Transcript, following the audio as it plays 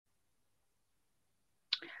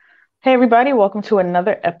Hey, everybody, welcome to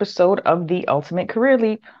another episode of The Ultimate Career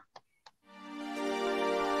Leap.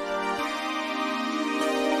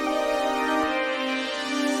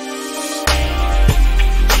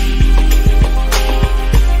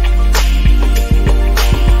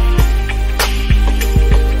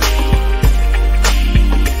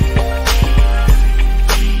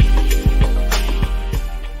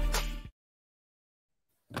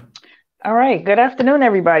 All right, good afternoon,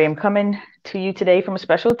 everybody. I'm coming to you today from a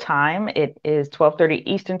special time. It is 12:30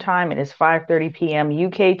 Eastern Time. It is 5:30 p.m.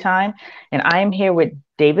 UK time, and I am here with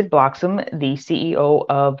David Bloxham, the CEO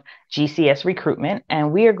of GCS Recruitment,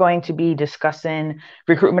 and we are going to be discussing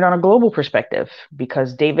recruitment on a global perspective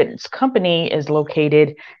because David's company is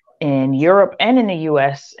located in Europe and in the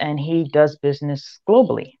US, and he does business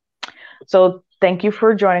globally. So thank you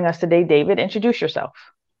for joining us today, David. Introduce yourself.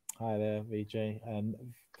 Hi there, VJ.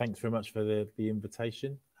 Thanks very much for the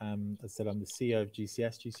invitation. As I said, I'm the CEO of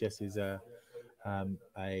GCS. GCS is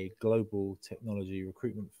a global technology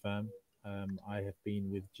recruitment firm. I have been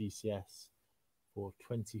with GCS for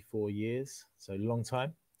 24 years, so a long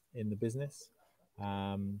time in the business.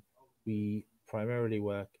 We primarily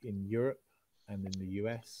work in Europe and in the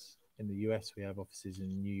US. In the US, we have offices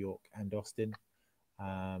in New York and Austin.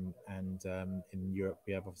 In Europe,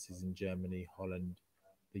 we have offices in Germany, Holland,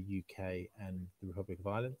 the UK, and the Republic of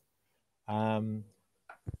Ireland. Um,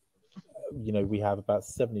 we have about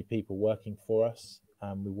 70 people working for us.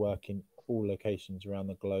 We work in all locations around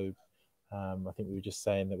the globe. I think we were just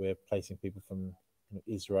saying that we're placing people from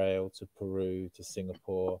Israel to Peru to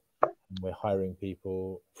Singapore. And we're hiring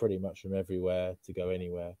people pretty much from everywhere to go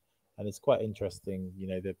anywhere. And it's quite interesting,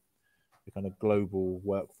 the kind of global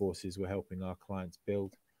workforces we're helping our clients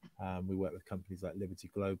build. We work with companies like Liberty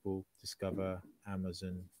Global, Discover,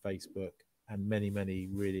 Amazon, Facebook, and many, many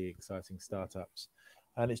really exciting startups.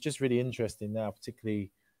 And it's just really interesting now,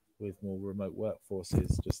 particularly with more remote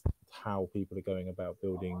workforces, just how people are going about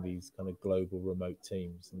building these kind of global remote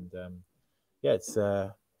teams. And yeah, it's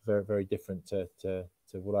very, very different to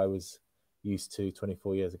what I was used to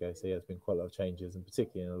 24 years ago. So yeah, there's been quite a lot of changes, and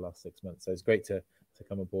particularly in the last 6 months. So it's great to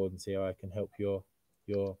come aboard and see how I can help your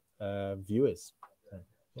viewers. So,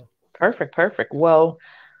 yeah. Perfect, perfect. Well,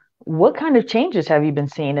 what kind of changes have you been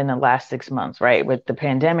seeing in the last 6 months, right? With the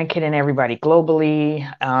pandemic hitting everybody globally,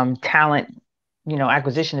 talent,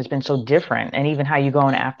 acquisition has been so different. And even how you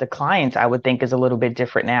going after clients, I would think is a little bit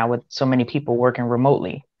different now with so many people working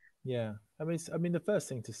remotely. Yeah, I mean, the first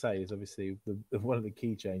thing to say is obviously one of the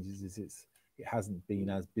key changes is it hasn't been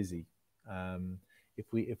as busy. Um,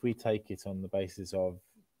 if we take it on the basis of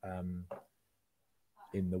um,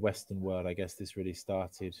 in the Western world, I guess this really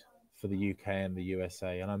started for the UK and the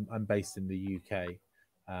USA, and I'm based in the UK,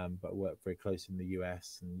 but work very close in the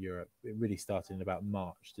US and Europe. It really started in about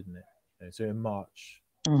March, didn't it? So in March,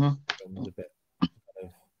 Hmm. it was a bit of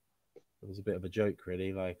it was a bit of a joke,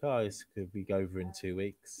 really. Like, oh, this could be over in 2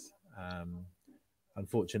 weeks.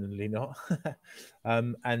 Unfortunately, not.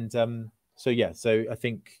 So yeah, so I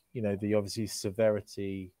think the obviously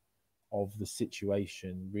severity of the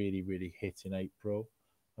situation really, really hit in April.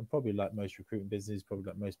 And probably like most recruitment businesses, probably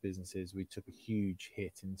like most businesses, we took a huge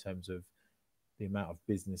hit in terms of the amount of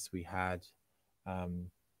business we had, um,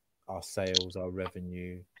 our sales, our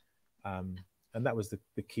revenue. Um, and that was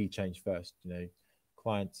the key change first.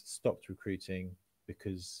 Clients stopped recruiting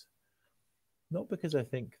because, not because I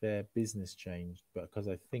think their business changed, but because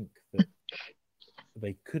I think that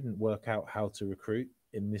they couldn't work out how to recruit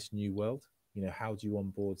in this new world. How do you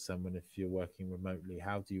onboard someone if you're working remotely?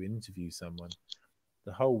 How do you interview someone?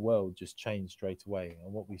 The whole world just changed straight away.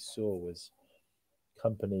 And what we saw was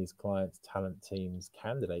companies, clients, talent teams,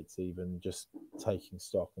 candidates even just taking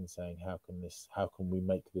stock and saying, how can we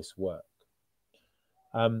make this work?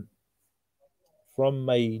 Um, from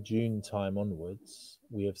May, June time onwards,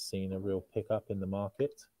 we have seen a real pickup in the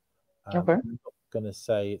market. Okay. I'm not going to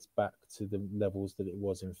say it's back to the levels that it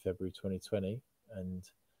was in February 2020, and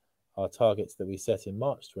our targets that we set in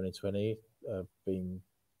March 2020 have been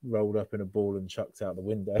rolled up in a ball and chucked out the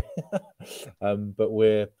window. But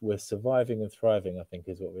we're surviving and thriving, I think,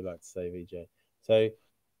 is what we like to say, VJ. So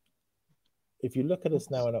if you look at us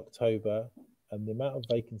now in October, and the amount of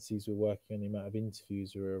vacancies we're working on, the amount of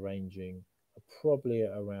interviews we're arranging, are probably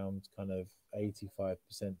at around kind of 85%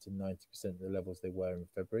 to 90% of the levels they were in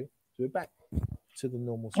February. So we're back to the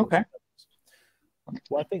normal sorts Okay. of levels.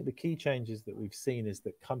 Well, I think the key changes that we've seen is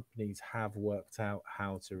that companies have worked out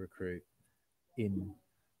how to recruit in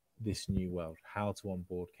this new world, how to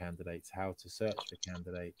onboard candidates, how to search for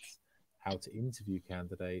candidates, how to interview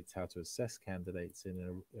candidates, how to assess candidates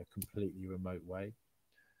in a completely remote way.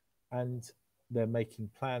 And they're making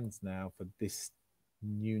plans now for this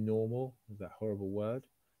new normal, that horrible word,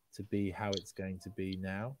 to be how it's going to be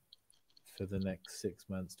now for the next 6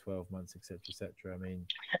 months, 12 months, etc., etc. I mean,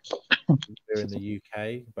 we're in the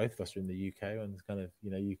UK. Both of us are in the UK, and it's kind of,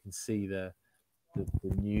 you can see the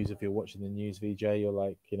news. If you're watching the news, VJ, you're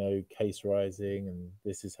like, case rising, and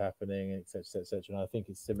this is happening, etc., etc. And I think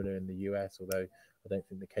it's similar in the US, although I don't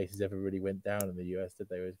think the cases ever really went down in the US. That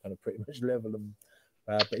they were kind of pretty much level. And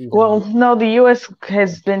but even in Well, the no, the US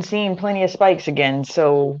has been seeing plenty of spikes again.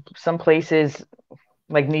 So some places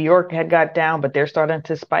like New York had got down, but they're starting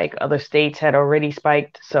to spike. Other states had already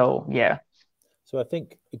spiked. So yeah. So I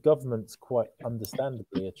think the governments quite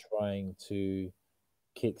understandably are trying to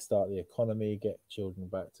kickstart the economy, get children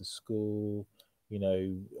back to school, you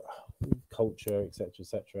know, culture, etc.,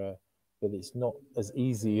 etc. But it's not as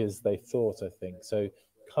easy as they thought, I think. So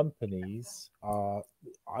companies are,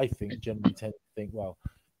 I think, generally tend to think, well,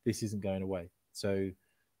 this isn't going away. So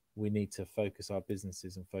we need to focus our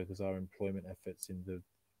businesses and focus our employment efforts in the,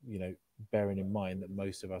 bearing in mind that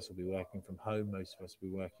most of us will be working from home, most of us will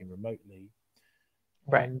be working remotely.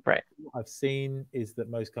 Right, And right. what I've seen is that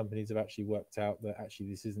most companies have actually worked out that actually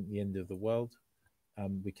this isn't the end of the world.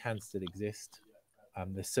 We can still exist.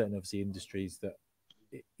 There's certain obviously industries that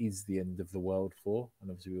it is the end of the world for, and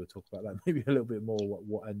obviously we will talk about that maybe a little bit more.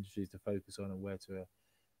 What industries to focus on and where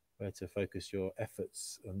to focus your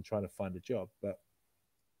efforts on trying to find a job. But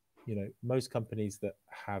most companies that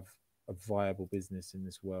have a viable business in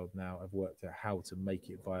this world now have worked out how to make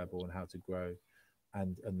it viable and how to grow,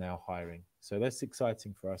 and are now hiring. So that's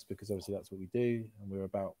exciting for us because obviously that's what we do, and we're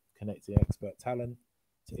about connecting expert talent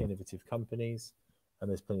to innovative companies. And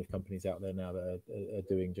there's plenty of companies out there now that are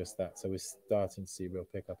doing just that. So we're starting to see real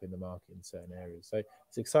pickup in the market in certain areas. So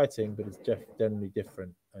it's exciting, but it's generally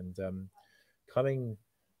different. And coming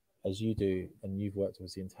as you do, and you've worked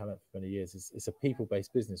obviously in talent for many years, it's a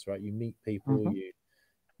people-based business, right? You meet people, Hmm.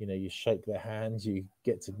 you shake their hands, you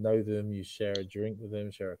get to know them, you share a drink with them,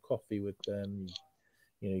 share a coffee with them,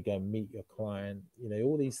 you go and meet your client,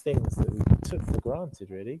 all these things that we took for granted,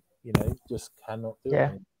 really, just cannot do it Yeah.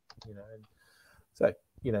 anymore, and so,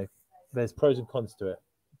 there's pros and cons to it,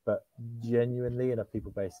 but genuinely in a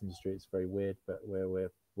people-based industry, it's very weird, but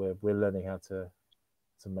we're learning how to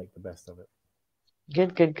make the best of it.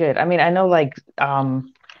 Good, good, good. I mean, I know like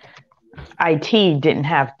IT didn't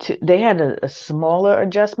have to, they had a smaller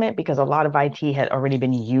adjustment because a lot of IT had already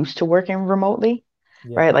been used to working remotely,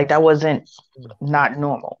 Yeah. right? Like that wasn't Mm. not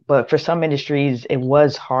normal. But for some industries, it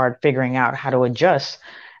was hard figuring out how to adjust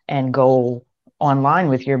and go online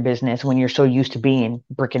with your business when you're so used to being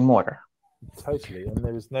brick and mortar. Totally. And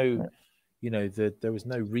there was no, there was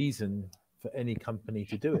no reason for any company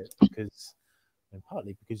to do it because, and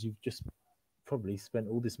partly because you've just probably spent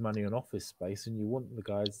all this money on office space and you want the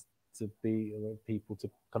guys to be, or people to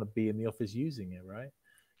kind of be in the office using it, right?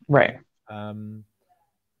 Right. Um,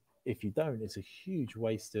 if you don't, it's a huge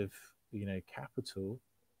waste of, capital,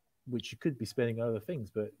 which you could be spending on other things,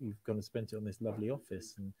 but you've gone and spent it on this lovely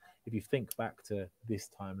office. And if you think back to this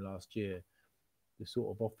time last year, the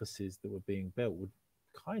sort of offices that were being built would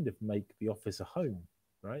kind of make the office a home,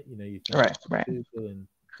 right? You think Right. Right. Google and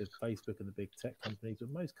the Facebook and the big tech companies, but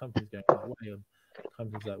most companies going that way, and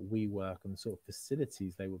companies like WeWork and the sort of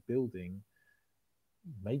facilities they were building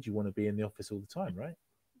made you want to be in the office all the time, right?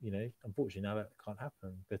 Unfortunately now that can't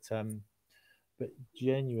happen. But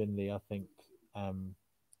genuinely, I think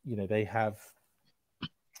they have,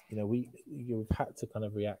 you've had to kind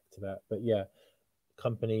of react to that. But yeah,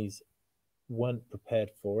 companies weren't prepared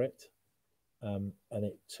for it, and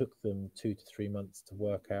it took them 2 to 3 months to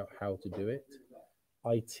work out how to do it.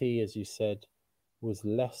 IT, as you said, was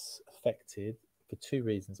less affected for two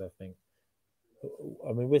reasons, I think.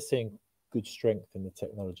 I mean, we're seeing good strength in the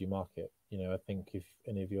technology market. I think if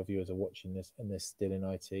any of your viewers are watching this and they're still in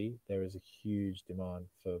IT, there is a huge demand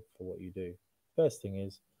for what you do. First thing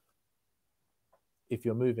is, if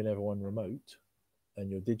you're moving everyone remote and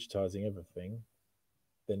you're digitizing everything,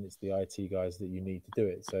 then it's the IT guys that you need to do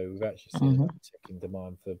it. So we've actually seen an Hmm. uptick in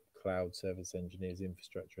demand for cloud service engineers,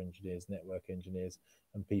 infrastructure engineers, network engineers,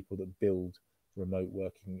 and people that build remote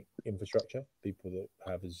working infrastructure, people that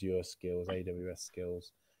have Azure skills, AWS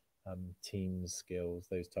skills, Teams skills,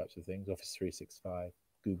 those types of things, Office 365,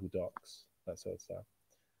 Google Docs, that sort of stuff.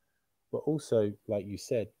 But also, like you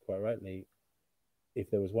said quite rightly,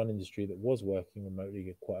 if there was one industry that was working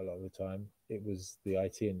remotely quite a lot of the time, it was the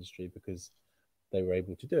IT industry because they were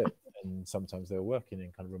able to do it. And sometimes they were working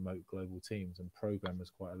in kind of remote global teams and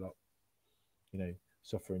programmers quite a lot,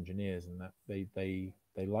 software engineers and that they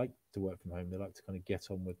like to work from home. They like to kind of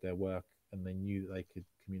get on with their work, and they knew that they could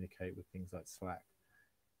communicate with things like Slack.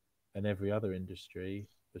 And every other industry,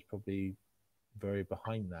 there's probably very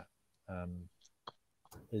behind that. Have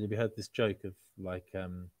you heard this joke of like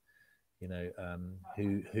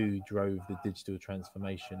who drove the digital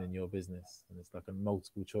transformation in your business? And it's like a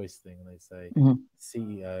multiple choice thing. And they say Mhm.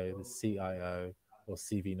 CEO, the CIO, or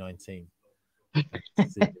CV19. And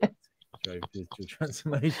CV19 drove digital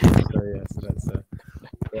transformation. So yeah, so that's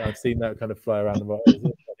I've seen that kind of fly around the world.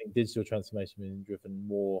 I think digital transformation has been driven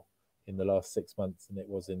more in the last 6 months than it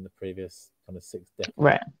was in the previous kind of 6 decades.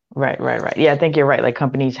 Right, right. Yeah, I think you're right. Like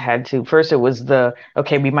companies had to, first it was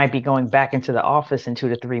okay, we might be going back into the office in 2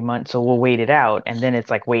 to 3 months, so we'll wait it out. And then it's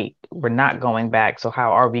like, wait, we're not going back. So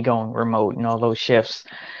how are we going remote and all those shifts?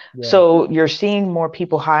 Yeah, So you're seeing more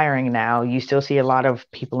people hiring now. You still see a lot of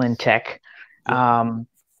people in tech. yeah. Um,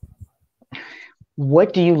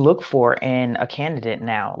 what do you look for in a candidate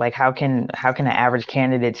now? Like how can an average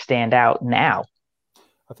candidate stand out now?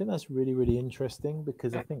 I think that's really, really interesting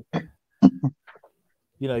because I think,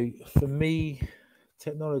 for me,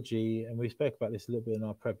 technology, and we spoke about this a little bit in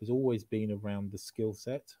our prep, has always been around the skill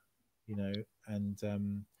set, and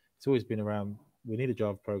it's always been around we need a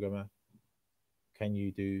Java programmer. Can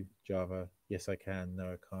you do Java? Yes, I can. No,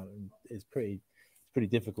 I can't. And it's pretty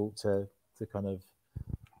difficult to kind of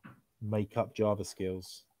make up Java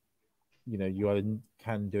skills. You either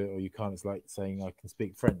can do it or you can't. It's like saying I can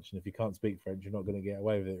speak French, and if you can't speak French, you're not going to get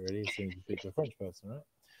away with it really as soon as you speak to a French person, right?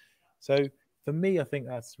 So for me, I think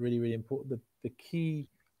that's really, really important. The key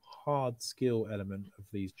hard skill element of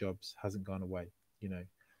these jobs hasn't gone away. You know,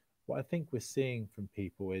 what I think we're seeing from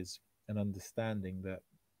people is an understanding that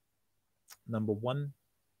number one,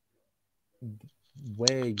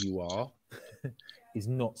 where you are is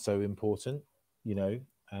not so important. You know,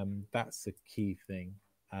 that's the key thing.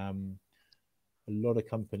 Um, a lot of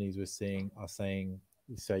companies we're seeing are saying,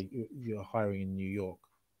 say, you're hiring in New York,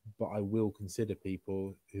 but I will consider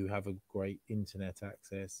people who have a great internet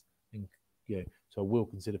access, and so I will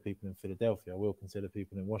consider people in Philadelphia. I will consider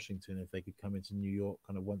people in Washington if they could come into New York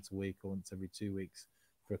kind of once a week or once every 2 weeks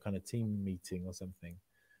for a kind of team meeting or something.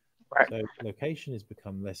 Right. So location has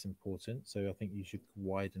become less important. So I think you should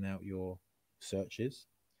widen out your searches.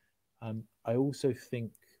 I also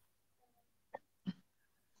think,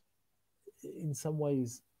 in some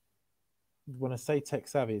ways, when I say tech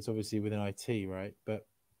savvy, it's obviously within IT, right? But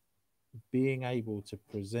being able to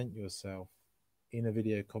present yourself in a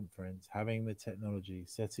video conference, having the technology,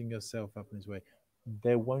 setting yourself up in this way,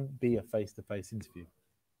 there won't be a face to face interview.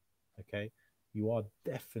 Okay. You are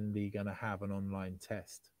definitely going to have an online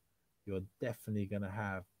test. You're definitely going to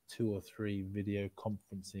have 2 or 3 video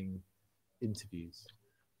conferencing interviews.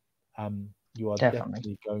 You are Definitely.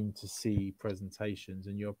 definitely going to see presentations,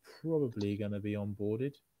 and you're probably going to be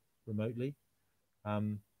onboarded remotely.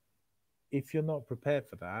 Um, if you're not prepared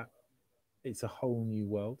for that, it's a whole new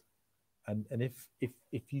world. And if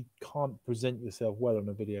you can't present yourself well on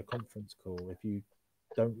a video conference call, if you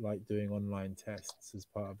don't like doing online tests as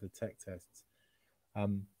part of the tech tests,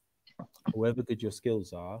 um, however good your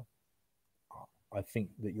skills are, I think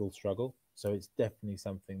that you'll struggle. So it's definitely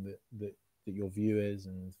something that your viewers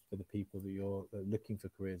and for the people that are looking for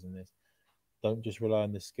careers in this, don't just rely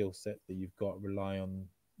on the skill set that you've got. Rely on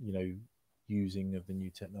using of the new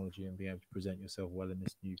technology and being able to present yourself well in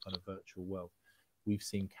this new kind of virtual world. We've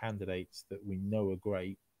seen candidates that we know are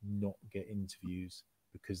great not get interviews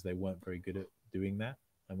because they weren't very good at doing that,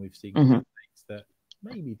 and we've seen Hmm. candidates that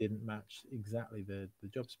maybe didn't match exactly the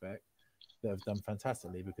job spec that have done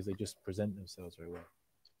fantastically because they just present themselves very well.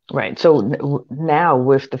 Right. So now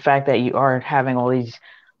with the fact that you are having all these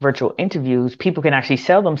virtual interviews, people can actually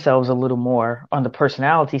sell themselves a little more on the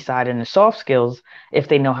personality side and the soft skills if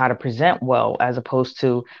they know how to present well, as opposed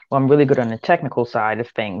to, well, I'm really good on the technical side of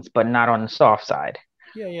things, but not on the soft side.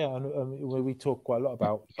 Yeah, yeah, and we talk quite a lot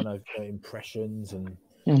about kind of impressions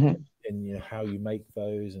Hmm. and how you make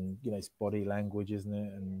those, and it's body language, isn't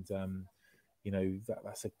it? And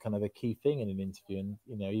that's a kind of a key thing in an interview,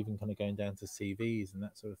 and even kind of going down to CVs and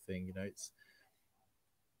that sort of thing. It's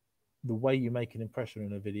the way you make an impression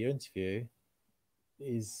in a video interview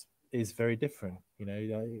is very different.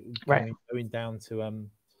 Right. Going down to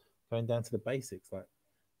the basics, like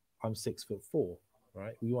I'm 6'4",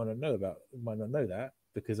 right? We want to know about might not know that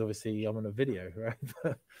because obviously I'm on a video,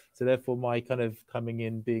 right? So therefore, my kind of coming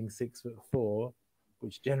in being 6'4",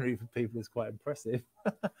 which generally for people is quite impressive,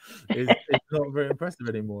 is not very impressive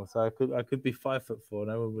anymore. So I could be 5'4",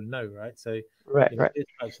 no one would know, right? So Right. Right. these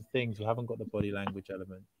types of things, you haven't got the body language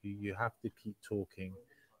element. You have to keep talking.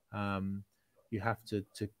 You have to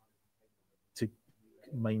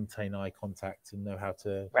maintain eye contact and know how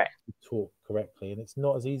to Right. talk correctly. And it's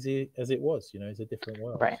not as easy as it was. It's a different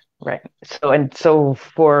world. Right, right. So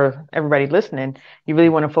for everybody listening, you really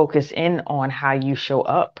want to focus in on how you show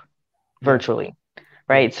up Yeah, virtually,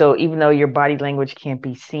 yeah. right? So even though your body language can't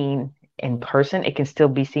be seen in Mm. person, it can still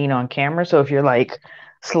be seen on camera. So if you're like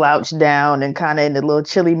slouched down and kind of in a little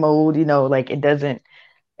chilly mode, like it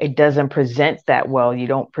doesn't present that well. You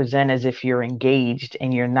don't present as if you're engaged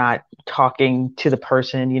and you're not talking to the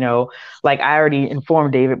person. Like I already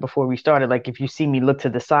informed David before we started, like if you see me look to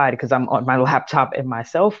the side because I'm on my laptop and my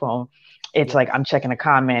cell phone, it's Yeah, like I'm checking a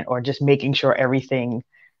comment or just making sure everything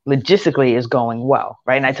logistically is going well,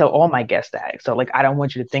 right? And I tell all my guests that. So like I don't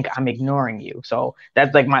want you to think I'm ignoring you. So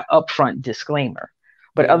that's like my upfront disclaimer.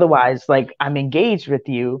 But yeah. otherwise, like I'm engaged with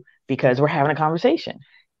you Mm. because we're having a conversation,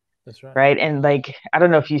 That's right. right? And like, I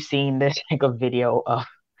don't know if you've seen this like a video of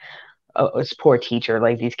this poor teacher,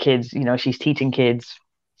 like these kids, she's teaching kids,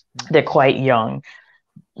 Mm. they're quite young.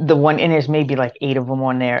 The one, and there's maybe like eight of them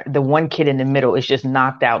on there. The one kid in the middle is just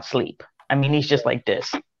knocked out sleep. I mean, he's just like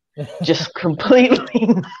this, just completely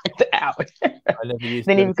knocked out. I never used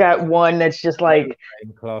Then to you've got one that's just like,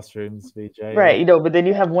 in classrooms, VJ. right, but then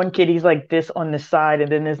you have one kid, he's like this on the side,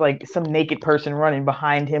 and then there's like some naked person running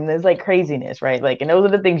behind him. There's like craziness, right? Like, and those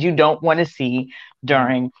are the things you don't want to see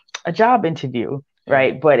Mm. during a job interview, Yeah,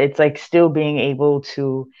 right? But it's like still being able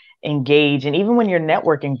to engage. And even when you're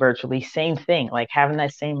networking virtually, same thing, like having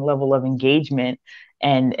that same level of engagement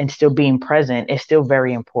and still being present is still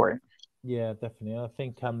very important. yeah, definitely. I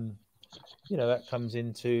think that comes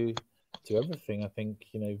into everything. I think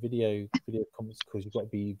video conference calls. You've got to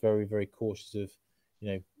be very very cautious of.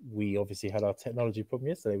 We obviously had our technology problem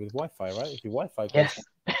yesterday with Wi-Fi, right? If your Wi-Fi goes, Yes.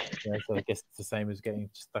 so I guess it's the same as getting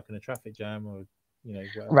stuck in a traffic jam or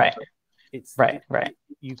whatever. Right, But it's right, right,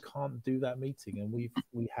 you can't do that meeting, and we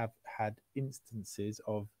have had instances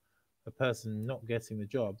of a person not getting the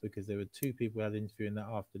job because there were two people who had an interview in that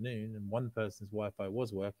afternoon, and one person's Wi-Fi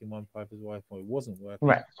was working, one person's Wi-Fi wasn't working.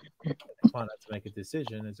 right, The client had to make a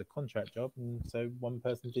decision as a contract job, and so one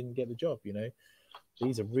person didn't get the job.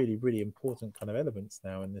 These are really really important kind of elements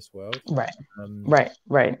now in this world. right. Um, Right,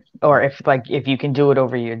 right. you Or know, if you can do it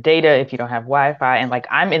over your data, if you don't have Wi-Fi, and like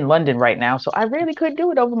I'm in London right now, so I really could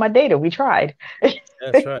do it over my data. We tried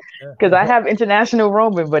that's right. because I Yeah. have international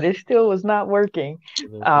roaming, but it still was not working. We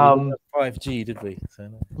didn't Um, have 5G, did we? So,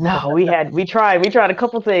 no, we tried a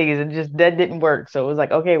couple things and just that didn't work. So it was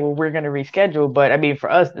like, okay, well, we're gonna reschedule. But I mean, for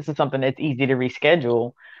us, this is something that's easy to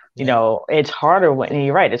reschedule. yeah. It's harder when, and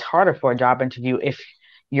you're right, it's harder for a job interview if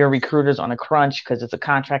your recruiter's on a crunch because it's a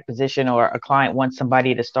contract position or a client wants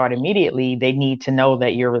somebody to start immediately. They need to know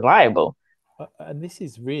that you're reliable. And this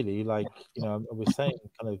is really like, we're saying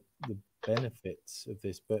kind of the benefits of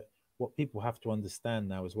this, but what people have to understand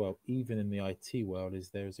now as well, even in the IT world, is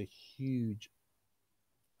there is a huge,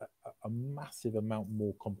 a massive amount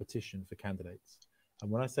more competition for candidates. And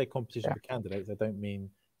when I say competition Yeah. for candidates, I don't mean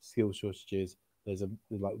skill shortages. There's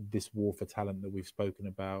like this war for talent that we've spoken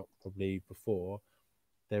about probably before.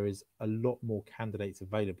 There is a lot more candidates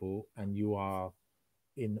available, and you are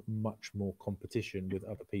in much more competition with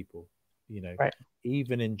other people. You know, Right.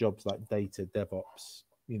 even in jobs like data, DevOps,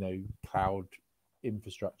 cloud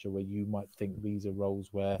infrastructure, where you might think these are roles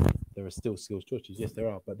where there are still skills shortages. Yes, there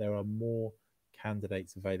are, but there are more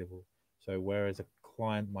candidates available. So whereas a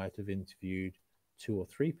client might have interviewed two or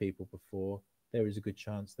three people before, there is a good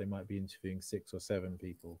chance they might be interviewing six or seven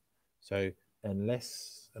people. So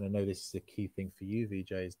unless, and I know this is a key thing for you,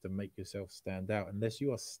 VJ, is to make yourself stand out. Unless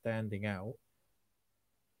you are standing out,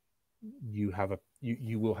 you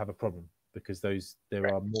will have a problem because there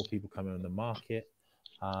are more people coming on the market,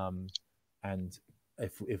 and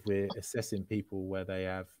if we're assessing people where they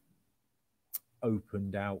have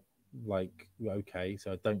opened out, like, okay,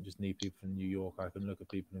 so I don't just need people from New York, I can look at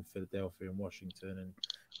people in Philadelphia and Washington, and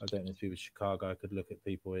I don't need people in Chicago, I could look at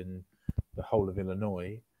people in the whole of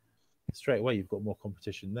Illinois. Straight away you've got more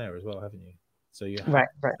competition there as well, haven't you? So you have Right,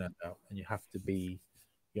 to right. stand out, and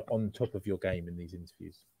you're on top of your game in these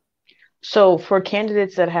interviews. So for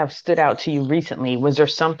candidates that have stood out to you recently, was there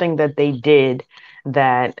something that they did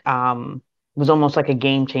that was almost like a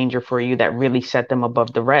game changer for you that really set them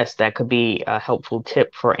above the rest? That could be a helpful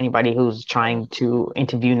tip for anybody who's trying to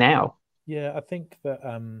interview now. Yeah, I think that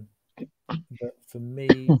for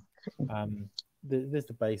me, there's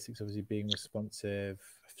the basics, obviously being responsive,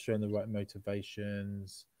 showing the right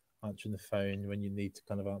motivations, answering the phone when you need to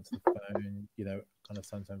kind of answer the phone, kind of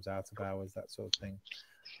sometimes out of hours, that sort of thing.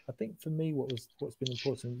 I think for me, what's been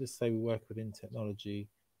important, just say we work within technology,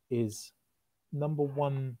 is number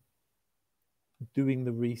one, doing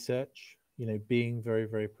the research, being very,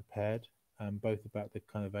 very prepared. both about the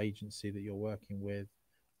kind of agency that you're working with,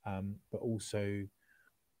 but also,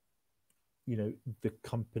 you know, the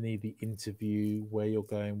company, the interview, where you're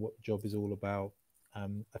going, what the job is all about. I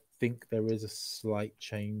think there is a slight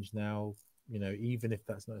change now, you know, even if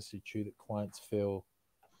that's not necessarily true, that clients feel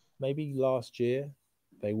maybe last year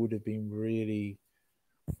they would have been really,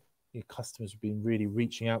 your customers have been really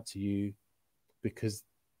reaching out to you because,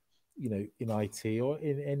 you know, in IT or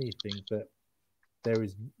in anything, that there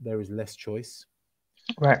is less choice.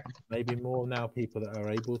 Right. Maybe more now people that are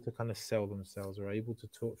able to kind of sell themselves, are able to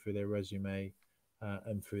talk through their resume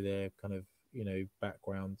and through their kind of, you know,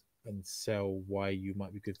 background, and sell why you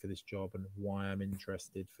might be good for this job and why I'm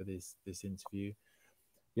interested for this interview.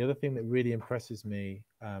 The other thing that really impresses me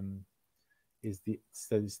is the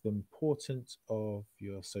importance of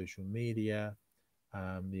your social media,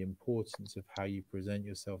 the importance of how you present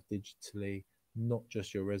yourself digitally, not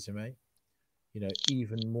just your resume. You know,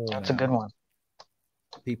 even more That's a now, good one.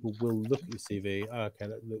 people will look at your CV. Oh, okay,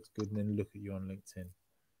 that looks good, and then look at you on LinkedIn.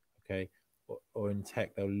 Okay, or in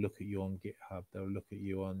tech, they'll look at you on GitHub. They'll look at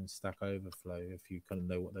you on Stack Overflow, if you kind of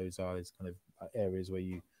know what those are. These kind of areas where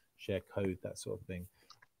you share code, that sort of thing.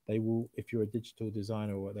 They will, if you're a digital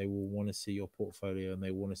designer, or they will want to see your portfolio, and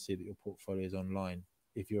they want to see that your portfolio is online.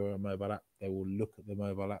 If you're a mobile app, they will look at the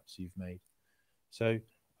mobile apps you've made. So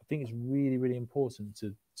I think it's really, really important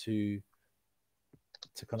to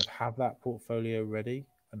kind of have that portfolio ready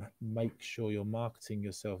and make sure you're marketing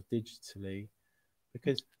yourself digitally,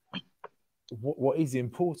 because what is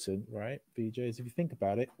important, right, BJ, is if you think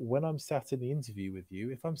about it, when I'm sat in the interview with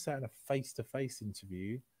you, if I'm sat in a face-to-face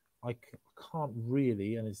interview, can't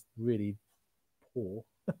really, and it's really poor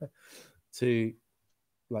to,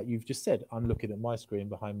 like you've just said, I'm looking at my screen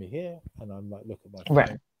behind me here, and I'm like, look at my Right.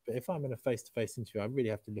 phone. But if I'm in a face-to-face interview, I really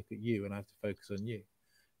have to look at you, and I have to focus on you,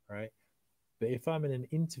 right? But if I'm in an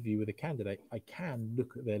interview with a candidate, I can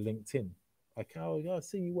look at their LinkedIn. I can, oh, yeah, I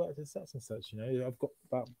see you worked at such and such. You know, I've got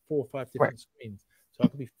about 4 or 5 Right. different screens, so I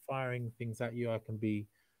can be firing things at you.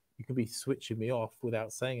 You can be switching me off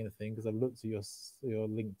without saying anything, because I've looked at your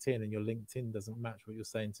LinkedIn, and your LinkedIn doesn't match what you're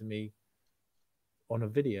saying to me on a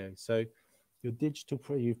video. So your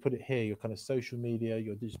you've put it here, your kind of social media,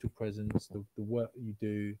 your digital presence, the work that you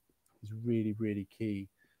do is really, really key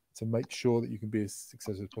to make sure that you can be as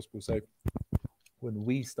successful as possible. So when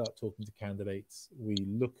we start talking to candidates, we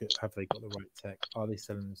look at, have they got the right tech? Are they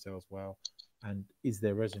selling themselves well? And is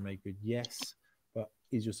their resume good? Yes. But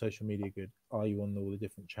is your social media good? Are you on all the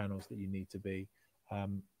different channels that you need to be?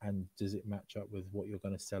 And does it match up with what you're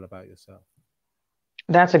going to sell about yourself?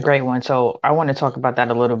 That's a great one. So I want to talk about that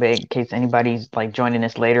a little bit in case anybody's like joining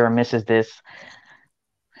us later or misses this.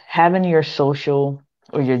 Having your social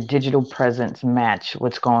or your digital presence match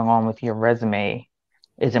what's going on with your resume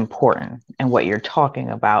is important, and what you're talking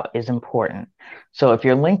about is important. So if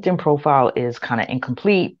your LinkedIn profile is kind of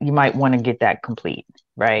incomplete, you might want to get that complete,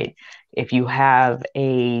 right? If you have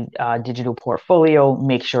a digital portfolio,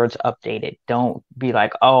 make sure it's updated. Don't be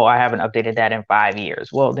like, oh, I haven't updated that in 5 years.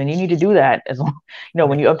 Well, then you need to do that as long, Yeah.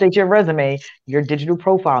 when you update your resume, your digital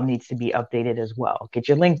profile needs to be updated as well. Get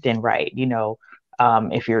your LinkedIn right,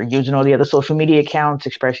 if you're using all the other social media accounts,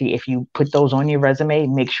 especially if you put those on your resume,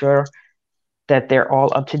 make sure that they're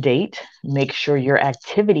all up to date. Make sure your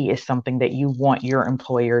activity is something that you want your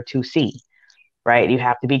employer to see, right? Yeah. You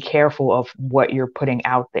have to be careful of what you're putting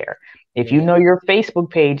out there. If Yeah. you Yeah. know your Facebook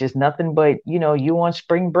page is nothing but, you on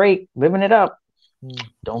spring break, living it up, Mm.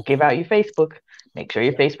 don't give out your Facebook. Make sure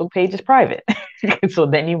your Yeah. Facebook page is private. So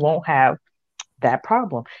then you won't have that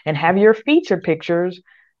problem. And have your feature pictures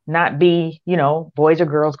not be, boys or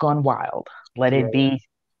girls gone wild. Let Yeah. it be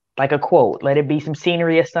like a quote. Let it be some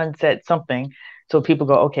scenery, a sunset, something. So people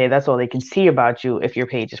go, okay, that's all they can see about you if your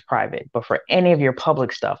page is private. But for any of your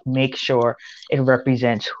public stuff, make sure it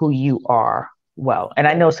represents who you are well. And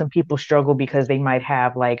I know some people struggle because they might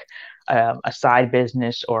have like a side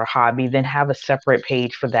business or a hobby, then have a separate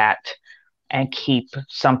page for that and keep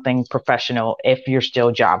something professional if you're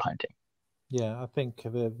still job hunting. Yeah, I think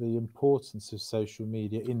the importance of social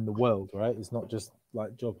media in the world, right, is not just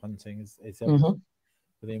like job hunting, it's everything. Mm-hmm.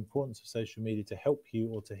 But the importance of social media to help you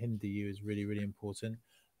or to hinder you is really, really important.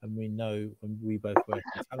 And we know when we both work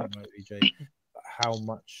in talent, right, VJ, how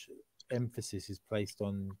much emphasis is placed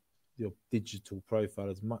on your digital profile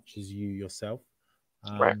as much as you yourself.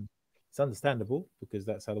 Right. It's understandable because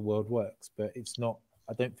that's how the world works, but it's not,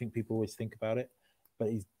 I don't think people always think about it, but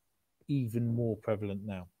it's even more prevalent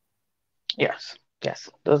now. Yes. Yes.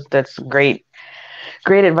 That's great.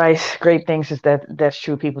 Great advice. Great things is that's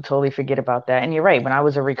true. People totally forget about that. And you're right. When I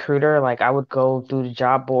was a recruiter, like I would go through the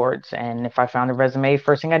job boards, and if I found a resume,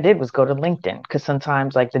 first thing I did was go to LinkedIn because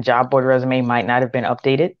sometimes like the job board resume might not have been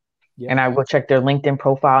updated. Yeah. And I would check their LinkedIn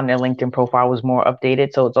profile, and their LinkedIn profile was more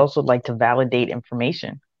updated. So it's also like to validate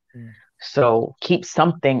information. Mm. So keep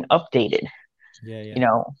something updated, Yeah, you yeah.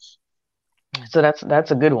 know. Mm. So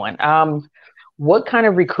that's a good one. What kind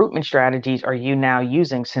of recruitment strategies are you now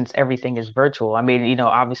using since everything is virtual? I mean,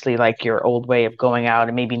 obviously like your old way of going out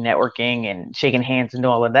and maybe networking and shaking hands and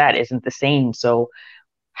all of that isn't the same. So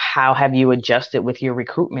how have you adjusted with your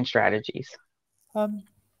recruitment strategies? Um,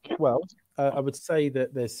 well, I would say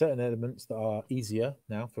that there's certain elements that are easier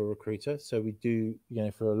now for a recruiter. So we do,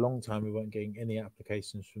 for a long time we weren't getting any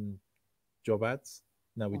applications from job ads.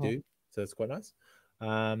 Now we Mhm. do, so that's quite nice.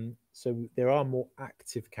 So there are more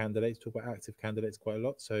active candidates. Talk about active candidates quite a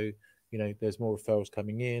lot. So there's more referrals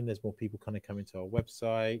coming in. There's more people kind of coming to our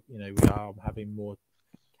website. We are having more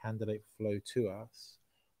candidate flow to us.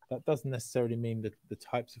 That doesn't necessarily mean that the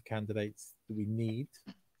types of candidates that we need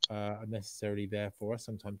are necessarily there for us.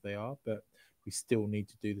 Sometimes they are, but we still need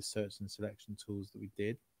to do the search and selection tools that we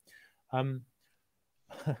did. Um,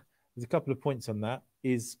 there's a couple of points on that.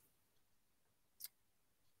 Is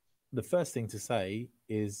the first thing to say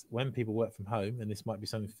is when people work from home, and this might be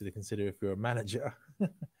something to consider if you're a manager,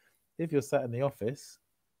 if you're sat in the office,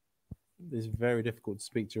 it's very difficult to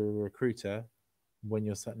speak to a recruiter when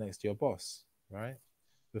you're sat next to your boss, right?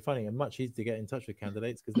 We're finding it much easier to get in touch with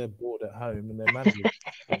candidates because they're bored at home and their managers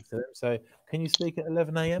next to them. So, can you speak at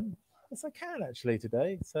 11 a.m.? Yes, I can actually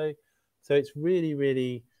today. So it's really,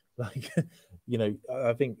 really like,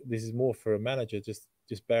 I think this is more for a manager. Just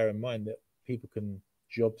bear in mind that people can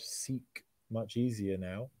job seek much easier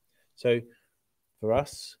now. So for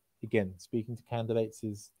us, again, speaking to candidates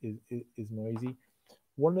is more easy.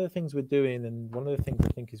 One of the things we're doing, and one of the things I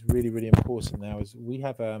think is really, really important now, is we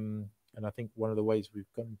have and I think one of the ways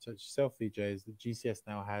we've gotten in touch with yourself, VJ, is that GCS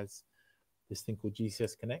now has this thing called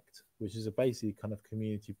GCS Connect, which is a basically kind of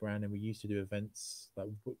community brand. And we used to do events like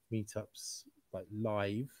meetups, like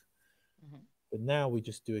live, Mhm. but now we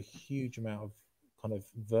just do a huge amount of kind of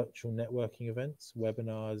virtual networking events,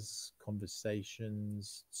 webinars,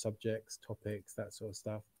 conversations, subjects, topics, that sort of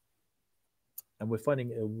stuff. And we're finding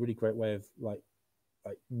it a really great way of like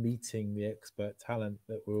meeting the expert talent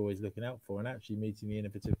that we're always looking out for, and actually meeting the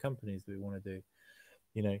innovative companies that we want to do.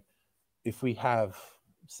 You know, if we have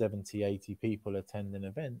 70, 80 people attend an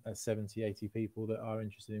event, that's 70, 80 people that are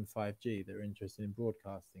interested in 5G, that are interested in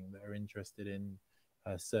broadcasting, that are interested in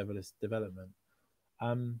serverless development.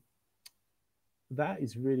 Um, that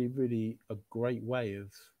is really, really a great way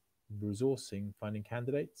of resourcing, finding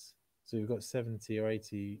candidates. So we've got 70 or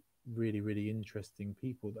 80 really, really interesting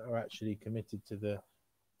people that are actually committed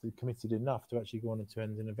enough to actually go on and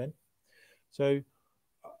attend an event. So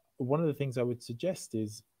one of the things I would suggest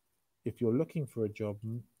is if you're looking for a job,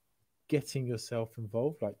 getting yourself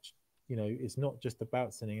involved. Like, it's not just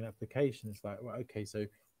about sending an application. It's like, well, okay, so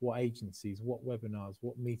what agencies, what webinars,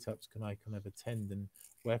 what meetups can I kind of attend, and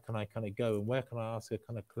where can I kind of go, and where can I ask a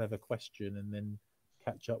kind of clever question, and then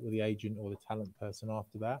catch up with the agent or the talent person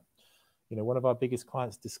after that. One of our biggest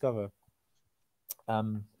clients, Discover,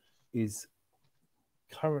 is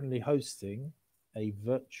currently hosting a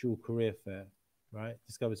virtual career fair, right?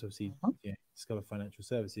 Discover's obviously, Discover Financial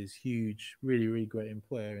Services, huge, really, really great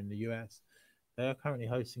employer in the US. They are currently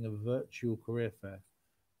hosting a virtual career fair,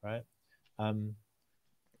 right? Um,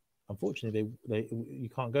 Unfortunately, they you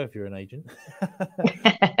can't go if you're an agent.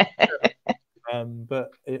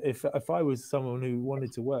 But if I was someone who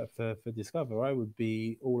wanted to work for Discover, I would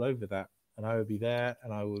be all over that, and I would be there,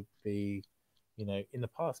 and I would be, in the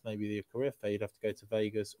past maybe the career fair you'd have to go to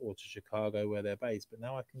Vegas or to Chicago where they're based, but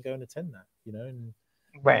now I can go and attend that,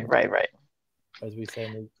 Right, and right, right. as we say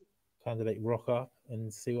in the candidate, rock up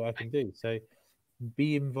and see what I can do. So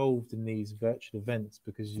be involved in these virtual events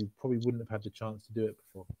because you probably wouldn't have had the chance to do it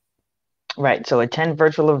before. Right. So attend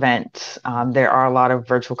virtual events. There are a lot of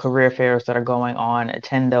virtual career fairs that are going on.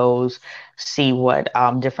 Attend those, see what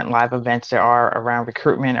different live events there are around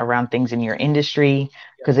recruitment, around things in your industry,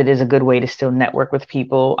 because it is a good way to still network with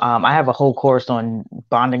people. I have a whole course on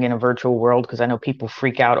bonding in a virtual world because I know people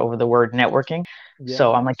freak out over the word networking. Yeah.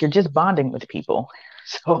 So I'm like, you're just bonding with people.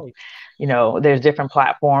 So, Hey. there's different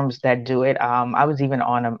platforms that do it. I was even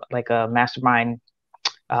on a mastermind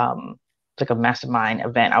um, like a mastermind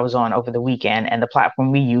event I was on over the weekend, and the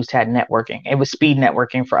platform we used had networking. It was speed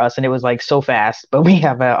networking for us, and it was like so fast. But we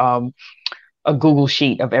have a Google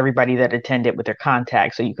sheet of everybody that attended with their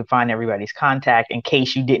contact, so you could find everybody's contact in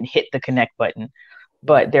case you didn't hit the connect button.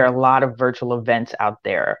 but there are a lot of virtual events out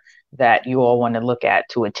there that you all want to look at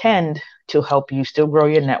to attend to help you still grow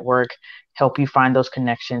your network, help you find those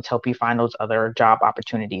connections, help you find those other job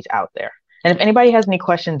opportunities out there. And if anybody has any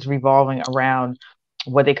questions revolving around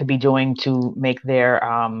what they could be doing to make their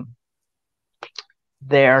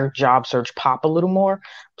job search pop a little more,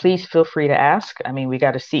 please feel free to ask. I mean, we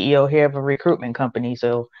got a CEO here of a recruitment company,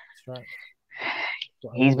 so That's right.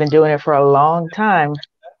 Got a he's long been doing it for a long time.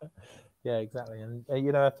 Yeah, exactly. And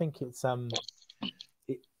I think it's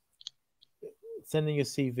it, sending your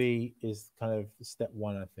CV is kind of step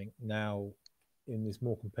one. I think now in this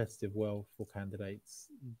more competitive world for candidates,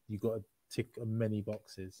 you've got to tick many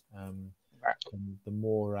boxes. And the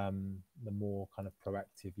more kind of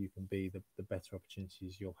proactive you can be, the better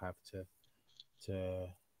opportunities you'll have to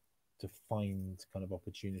to find kind of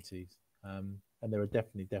opportunities. And there are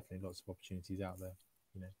definitely lots of opportunities out there.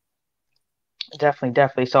 You know. Definitely,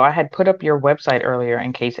 definitely. So I had put up your website earlier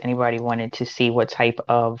in case anybody wanted to see what type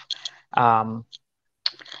of um,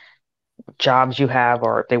 jobs you have,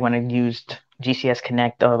 or if they want to use GCS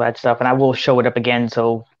Connect, all that stuff. And I will show it up again.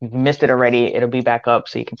 So if you missed it already, it'll be back up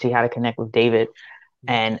so you can see how to connect with David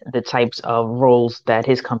Yeah. and the types of roles that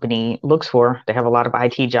his company looks for. They have a lot of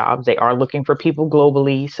IT jobs. They are looking for people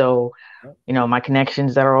globally. So, my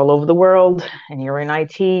connections that are all over the world, and you're in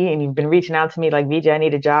IT and you've been reaching out to me like, VJ, I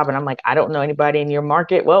need a job. And I'm like, I don't know anybody in your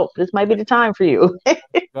market. Well, this might be the time for you.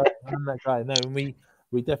 I'm that guy. No, and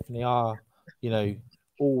we definitely are,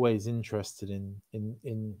 always interested in.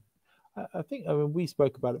 I think, I mean, we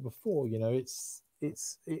spoke about it before.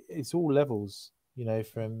 It's all levels.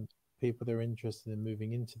 From people that are interested in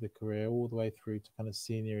moving into the career all the way through to kind of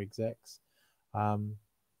senior execs, um,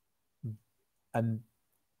 and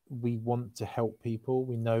we want to help people.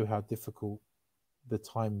 We know how difficult the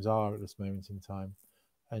times are at this moment in time.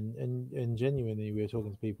 And genuinely, we were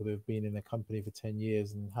talking to people who have been in a company for 10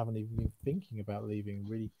 years and haven't even been thinking about leaving,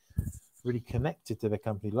 really connected to their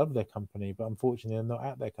company, love their company, but unfortunately they're not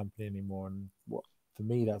at their company anymore. And what, for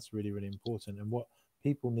me, that's really important. And what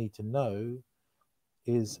people need to know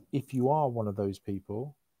is, if you are one of those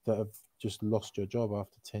people that have just lost your job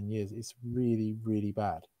after 10 years, it's really, really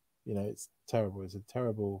bad. It's terrible. It's a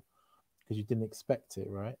terrible, because you didn't expect it,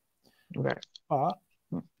 right? Right. But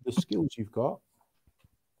the skills you've got,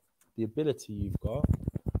 the ability you've got,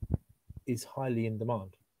 is highly in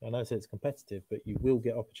demand. I know it's competitive, but you will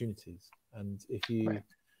get opportunities. And if you,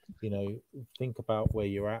 think about where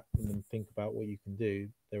you're at and then think about what you can do,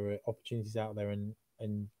 there are opportunities out there, and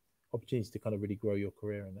opportunities to kind of really grow your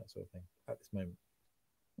career and that sort of thing at this moment.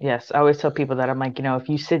 Yes, I always tell people that I'm like, if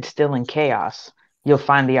you sit still in chaos, you'll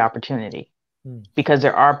find the opportunity. Because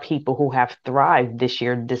there are people who have thrived this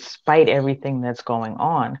year despite everything that's going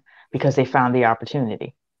on because they found the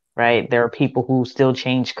opportunity, right? There are people who still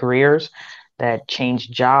change careers, that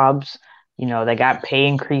change jobs, they got pay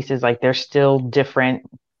increases, like they're still different.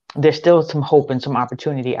 There's still some hope and some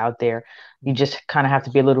opportunity out there. You just kind of have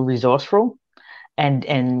to be a little resourceful and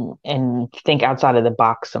think outside of the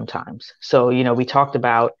box sometimes. So, we talked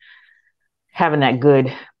about having that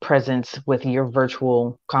good presence with your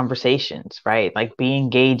virtual conversations, right? Like be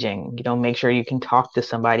engaging, make sure you can talk to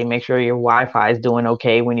somebody, make sure your Wi-Fi is doing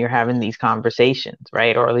okay when you're having these conversations,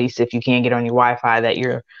 right? Or at least if you can't get on your Wi-Fi, that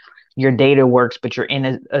your data works, but you're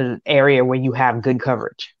in a area where you have good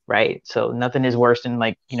coverage, right? So nothing is worse than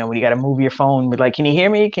like, when you got to move your phone with like, can you hear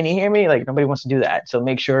me? Can you hear me? Like nobody wants to do that. So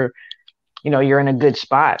make sure, you're in a good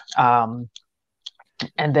spot. And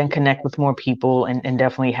then connect with more people and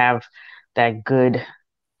definitely have that good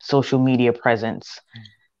social media presence,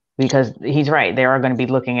 because he's right. They are going to be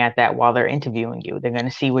looking at that while they're interviewing you. They're going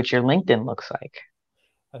to see what your LinkedIn looks like.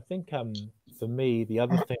 I think for me, the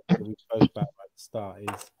other thing that we spoke about at the start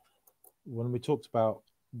is when we talked about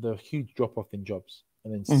the huge drop off in jobs,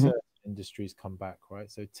 and then certain industries come back, right?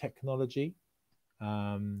 So technology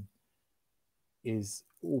is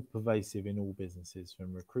all pervasive in all businesses,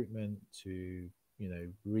 from recruitment to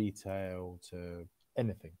retail to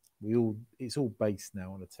anything. It's all based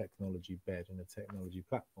now on a technology bed and a technology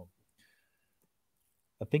platform.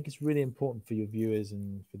 I think it's really important for your viewers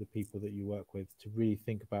and for the people that you work with to really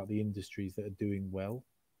think about the industries that are doing well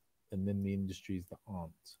and then the industries that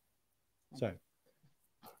aren't. So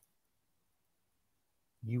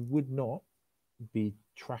you would not be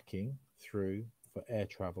tracking through for air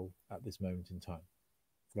travel at this moment in time,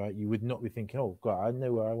 right? You would not be thinking, oh God, I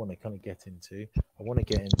know where I want to kind of get into. I want to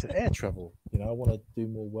get into air travel. I want to do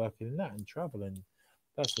more work in that and travel and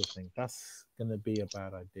that sort of thing. That's going to be a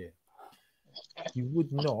bad idea. You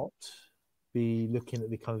would not be looking at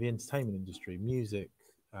the kind of the entertainment industry, music,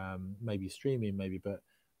 maybe streaming, maybe, but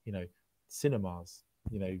cinemas,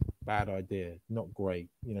 bad idea, not great.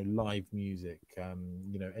 Live music,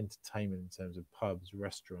 entertainment in terms of pubs,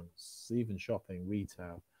 restaurants, even shopping,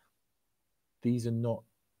 retail. These are not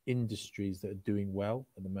industries that are doing well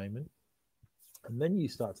at the moment. And then you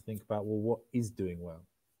start to think about, well, what is doing well,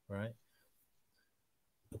 right?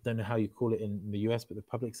 I don't know how you call it in the US, but the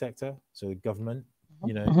public sector, so the government,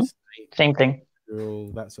 Mm-hmm. state, Same thing.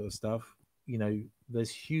 federal, that sort of stuff. There's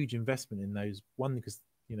huge investment in those. One, because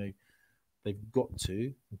they've got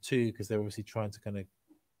to, and two, because they're obviously trying to kind of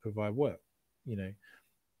provide work. You know,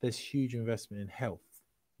 there's huge investment in health.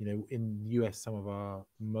 In the US, some of our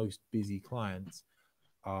most busy clients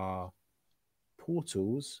are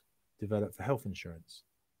portals developed for health insurance.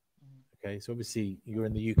 Okay, so obviously you're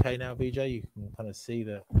in the UK now, VJ. You can kind of see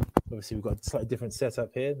that. Obviously, we've got a slightly different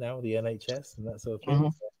setup here now, the NHS and that sort of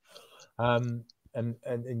thing. Mm-hmm.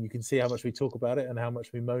 And you can see how much we talk about it and how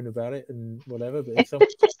much we moan about it and whatever. But if someone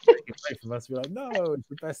take it away from us, we're like, no, it's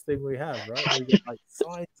the best thing we have, right? And we get like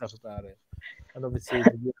signs up about it. And obviously,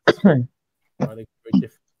 the US is very, right, a very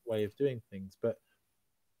different way of doing things. But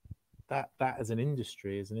that as an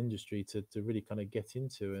industry to really kind of get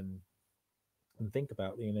into and think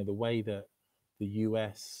about, the way that the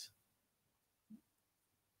US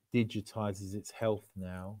digitizes its health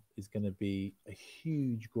now is going to be a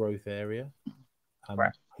huge growth area.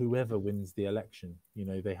 Right. Whoever wins the election,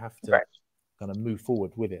 they have to Right. kind of move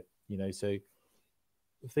forward with it. So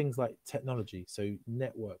things like technology, so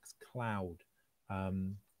networks, cloud,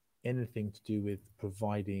 anything to do with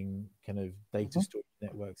providing kind of data storage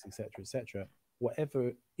networks, etc.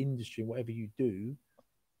 Whatever industry, whatever you do,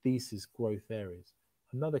 these is growth areas.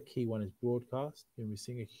 Another key one is broadcast. We're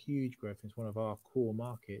seeing a huge growth. It's one of our core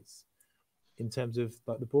markets in terms of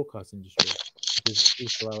like the broadcast industry, because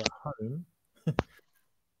people are at home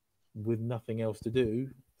with nothing else to do,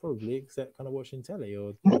 probably except kind of watching telly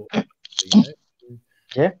or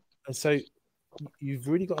Yeah. And so you've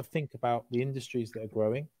really got to think about the industries that are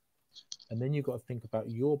growing, and then you've got to think about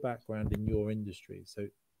your background in your industry. So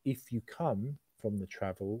if you come from the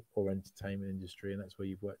travel or entertainment industry, and that's where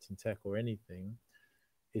you've worked in tech or anything,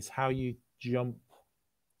 is how you jump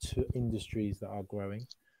to industries that are growing,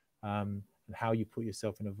 and how you put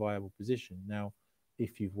yourself in a viable position. Now,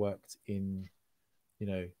 if you've worked in,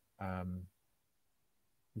 the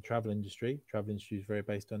travel industry is very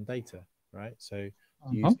based on data, right? So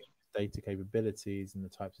using data capabilities and the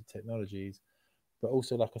types of technologies, but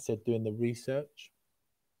also, like I said, doing the research.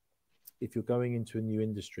 If you're going into a new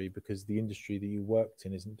industry because the industry that you worked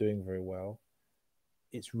in isn't doing very well,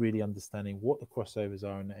 it's really understanding what the crossovers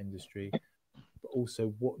are in that industry, but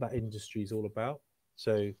also what that industry is all about.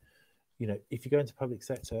 So, if you go into public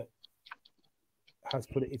sector, how to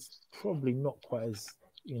put it, it's probably not quite as,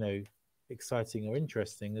 exciting or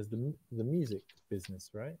interesting as the music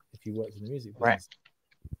business, right? If you worked in the music business,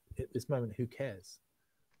 at this moment, who cares?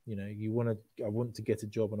 I want to get a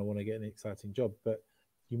job and I want to get an exciting job, but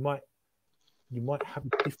you might have a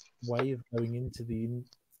different way of going into the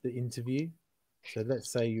interview. So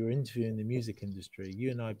let's say you're interviewing the music industry.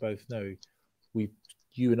 You and I both know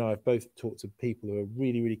you and I have both talked to people who are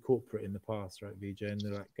really, really corporate in the past, right, VJ? And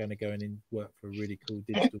they're like going to go and work for a really cool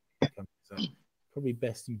digital company. So probably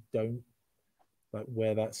best you don't like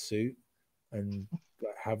wear that suit and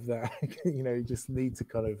like have that. You just need to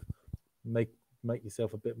kind of make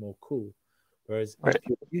yourself a bit more cool. Whereas if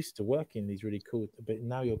you're used to working these really cool, but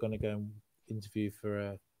now you're going to go and interview for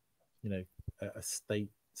a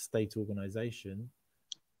state organization,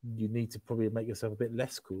 you need to probably make yourself a bit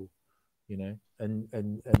less cool,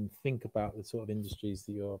 and think about the sort of industries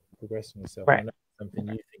that you're progressing yourself. Right. And I know something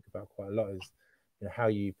you think about quite a lot is how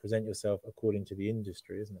you present yourself according to the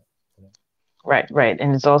industry, isn't it? Right.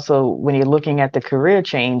 And it's also, when you're looking at the career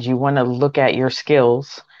change, you want to look at your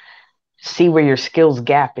skills, see where your skills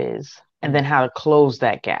gap is, and then how to close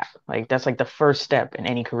that gap. Like that's like the first step in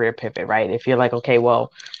any career pivot, right? If you're like, okay,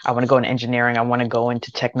 well, I want to go into engineering, I want to go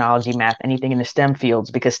into technology, math, anything in the STEM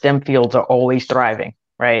fields, because STEM fields are always thriving,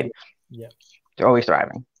 right? Yeah. They're always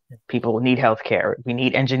thriving. People need healthcare, we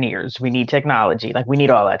need engineers, we need technology, like we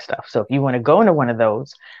need all that stuff. So if you want to go into one of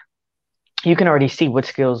those, you can already see what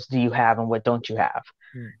skills do you have and what don't you have.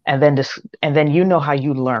 And then you know how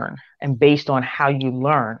you learn, and based on how you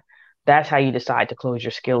learn, that's how you decide to close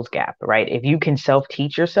your skills gap, right? If you can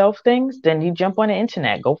self-teach yourself things, then you jump on the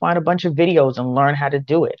internet, go find a bunch of videos and learn how to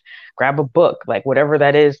do it. Grab a book, like whatever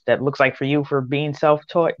that is that looks like for you for being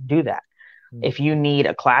self-taught, do that. If you need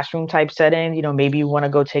a classroom type setting, maybe you want to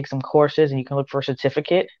go take some courses and you can look for a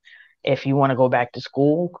certificate. If you want to go back to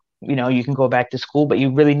school, you can go back to school, but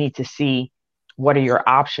you really need to see what are your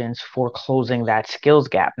options for closing that skills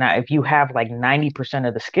gap. Now, if you have like 90%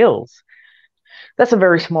 of the skills, That's a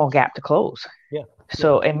very small gap to close. Yeah, yeah.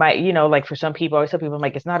 So it might, like for some people, I always tell people,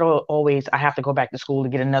 like, it's not always I have to go back to school to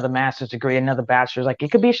get another master's degree, another bachelor's. Like,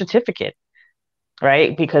 it could be a certificate,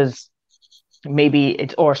 right? Because maybe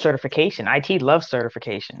it's or certification. IT loves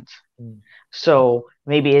certifications. Mm, So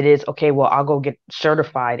maybe it is okay, well, I'll go get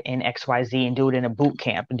certified in XYZ and do it in a boot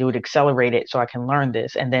camp and do it accelerated so I can learn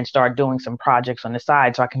this and then start doing some projects on the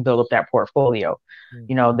side so I can build up that portfolio.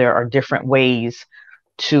 mm, There are different ways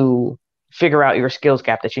to figure out your skills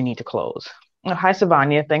gap that you need to close. Hi,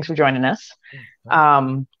 Savanya. Thanks for joining us. mm. Right.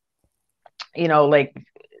 Um, like,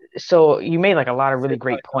 so you made like a lot of really Said my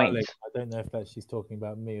great darling. points. I don't know if that she's talking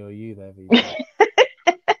about me or you there, VJ.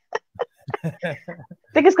 I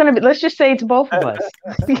think it's going to be, let's just say it's both of us.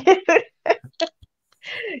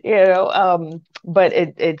 But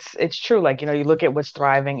it's true. Like, you look at what's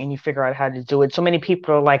thriving and you figure out how to do it. So many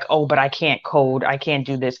people are like, oh, but I can't code. I can't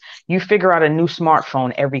do this. You figure out a new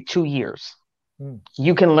smartphone every 2 years. Mm,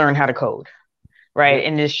 You can learn how to code. yeah. Right.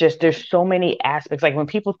 And it's just, there's so many aspects. Like when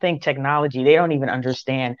people think technology, they don't even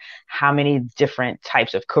understand how many different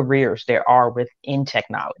types of careers there are within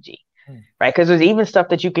technology. Mm, Right. Because there's even stuff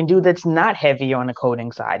that you can do that's not heavy on the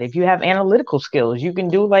coding side. If you have analytical skills, you can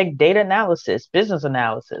do like data analysis, business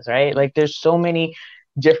analysis, right? Like there's so many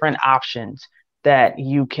different options that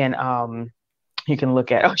you can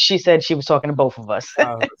look at. Oh, she said she was talking to both of us.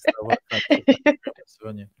 oh, so well done.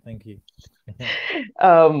 Sonia. Thank you.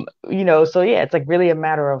 So yeah, it's like really a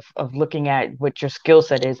matter of looking at what your skill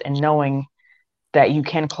set is and knowing that you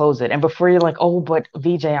can close it. And before you're like, oh, but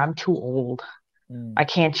VJ, I'm too old. Mm, I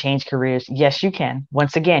can't change careers. Yes, you can.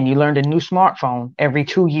 Once again, you learned a new smartphone every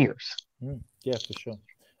 2 years. yeah, for sure.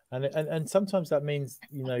 And sometimes that means,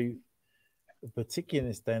 particularly in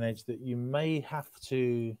this day and age, that you may have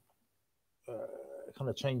to kind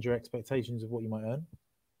of change your expectations of what you might earn.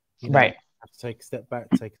 You Right. have to take a step back,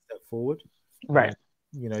 take a step forward. Right.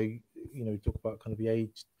 Talk about kind of the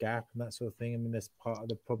age gap and that sort of thing. I mean, that's part of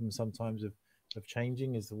the problem sometimes of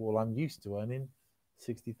changing is that, well, I'm used to earning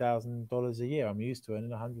 $60,000 a year. I'm used to earning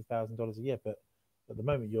 $100,000 a year, but at the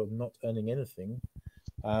moment you're not earning anything.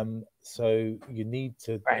 So you need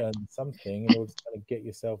to Right. earn something in order to kind of get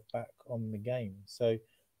yourself back on the game. So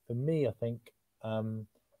for me, I think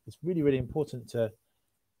it's really, really important to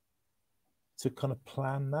kind of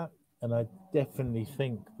plan that. And I definitely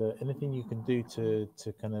think that anything you can do to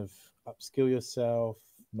kind of upskill yourself,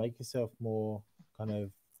 make yourself more kind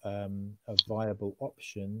of a viable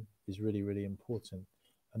option is really, really important.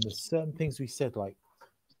 And there's certain things we said, like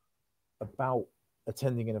about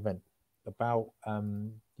attending an event, about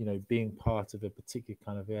being part of a particular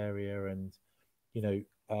kind of area, and you know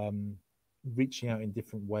reaching out in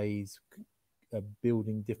different ways,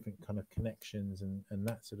 building different kind of connections, and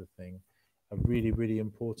that sort of thing are really, really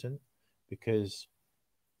important, because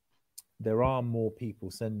there are more people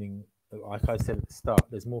sending, like I said at the start,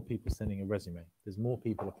 there's more people sending a resume, there's more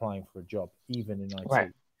people applying for a job, even in Right.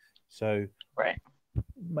 IT. So Right.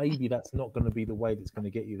 maybe that's not going to be the way that's going to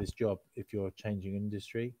get you this job if you're changing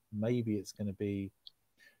industry. Maybe it's going to be,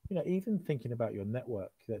 even thinking about your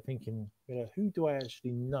network, that thinking, who do I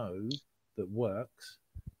actually know that works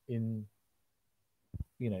in,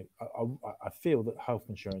 I feel that health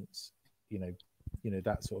insurance,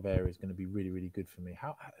 that sort of area is going to be really, really good for me.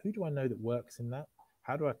 Who do I know that works in that?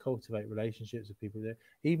 How do I cultivate relationships with people there?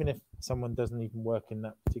 Even if someone doesn't even work in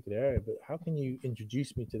that particular area, but how can you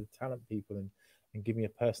introduce me to the talent people and give me a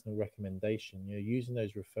personal recommendation? Using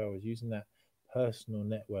those referrals, using that personal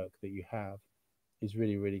network that you have is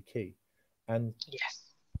really, really key. And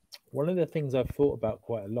Yes. one of the things I've thought about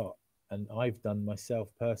quite a lot, and I've done myself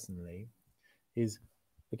personally, is,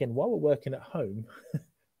 again, while we're working at home,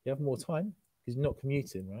 you have more time because you're not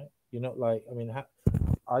commuting, right? You're not like,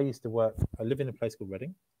 I used to work, I live in a place called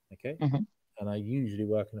Reading, okay? Mm-hmm. And I usually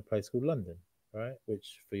work in a place called London, right?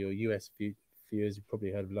 Which for your US viewers, you've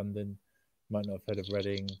probably heard of London, might not have heard of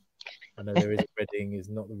Reading. I know there is a Reading, is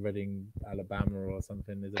not the Reading, Alabama or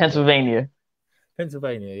something. There's a Reading. Pennsylvania.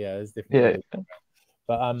 Pennsylvania, yeah, there's different Yeah. Reading.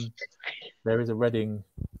 But there is a Reading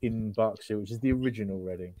in Berkshire, which is the original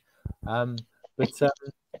Reading. But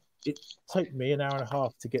it took me an hour and a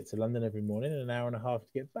half to get to London every morning and an hour and a half to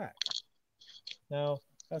get back. Now,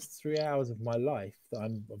 that's 3 hours of my life that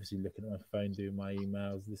I'm obviously looking at my phone, doing my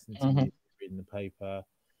emails, listening to Mm-hmm. music, reading the paper.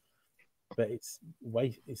 But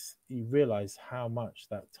you realize how much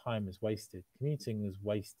that time is wasted. Commuting is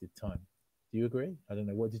wasted time. Do you agree? I don't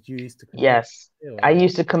know. What did you used to commute? Yes. I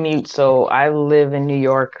used to commute. So I live in New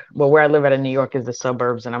York. Well, where I live out of New York is the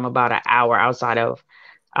suburbs, and I'm about an hour outside of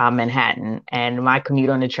Manhattan. And my commute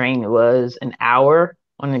on the train was an hour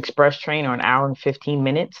on an express train or an hour and 15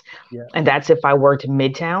 minutes. Yeah. And that's if I worked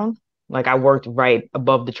midtown. Like I worked right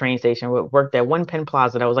above the train station. Worked at One Penn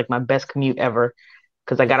Plaza. That was like my best commute ever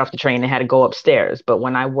because I Yeah. got off the train and had to go upstairs. But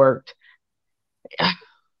when I worked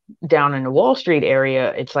down in the Wall Street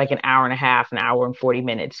area, it's like an hour and a half, an hour and 40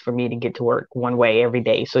 minutes for me to get to work one way every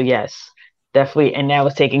day. So yes, definitely. And that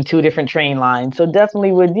was taking two different train lines. So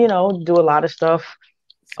definitely would, do a lot of stuff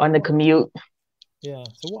So on the what? commute. Yeah.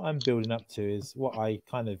 So what I'm building up to is what I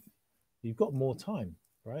kind of. You've got more time,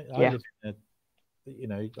 right? I Yeah. live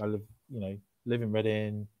in a, I live, live in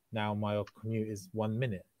Reading. Now my commute is 1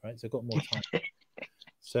 minute, right? So I've got more time.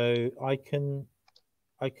 So I can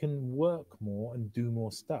work more and do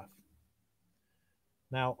more stuff.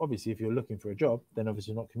 Now, obviously, if you're looking for a job, then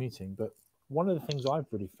obviously you're not commuting. But one of the things I've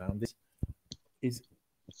really found is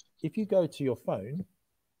if you go to your phone,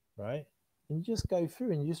 right, and you just go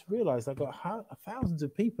through and you just realize I've got thousands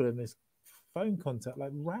of people in this phone contact,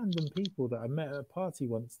 like random people that I met at a party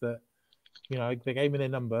once that, they gave me their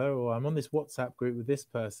number, or I'm on this WhatsApp group with this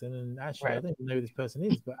person, and actually I Right. don't even know who this person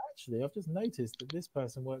is, but actually I've just noticed that this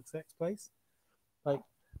person works X place. Like,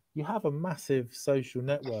 you have a massive social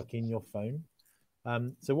network in your phone.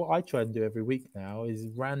 So what I try and do every week now is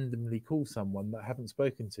randomly call someone that I haven't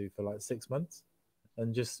spoken to for like 6 months,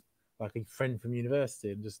 and just like a friend from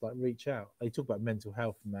university, and just like reach out. They talk about mental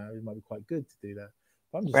health and that it might be quite good to do that.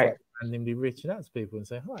 But I'm just Right. like randomly reaching out to people and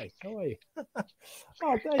say, "Hi, how are you?"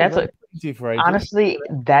 Oh, Dave, That's I've a been talking to you for ages. Honestly,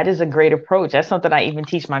 that is a great approach. That's something I even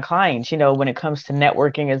teach my clients, when it comes to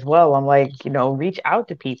networking as well. I'm like, reach out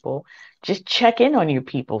to people, just check in on your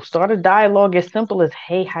people. Start a dialogue as simple as,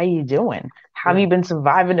 hey, how you doing? How have Yeah, you been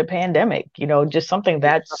surviving the pandemic? Just something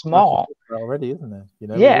there's that enough for us to small. talk about already, isn't there? We've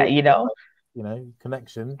Yeah, all,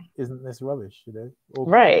 connection isn't this rubbish, or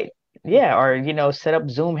right. yeah, Yeah, or set up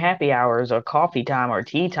Zoom happy hours or coffee time or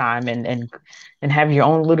tea time and have your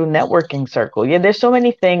own little networking circle. Yeah, there's so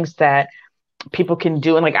many things that people can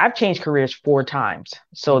do. And like I've changed careers 4 times.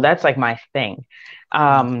 So mm, that's like my thing.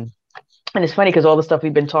 mm, And it's funny because all the stuff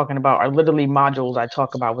we've been talking about are literally modules I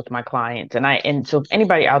talk about with my clients. And so if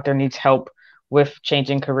anybody out there needs help with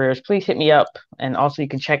changing careers, please hit me up. And also you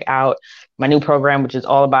can check out my new program, which is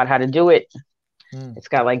all about how to do it. mm, It's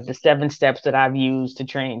got like the 7 steps that I've used to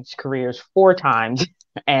change careers 4 times.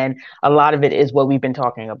 And a lot of it is what we've been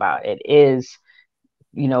talking about. It is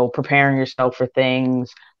preparing yourself for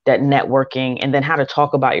things, that networking, and then how to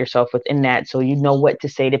talk about yourself within that so you know what to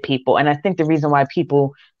say to people. And I think the reason why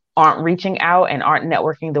people aren't reaching out and aren't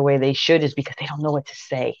networking the way they should is because they don't know what to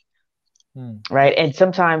say. mm, Right. And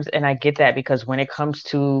sometimes, and I get that because when it comes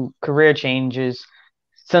to career changes,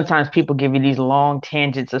 sometimes people give you these long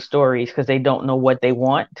tangents of stories because they don't know what they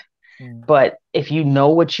want. mm, But if you know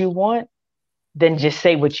what you want, then just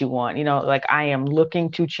say what you want. Like I am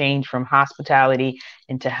looking to change from hospitality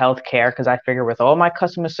into healthcare because I figure with all my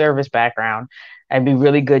customer service background, I'd be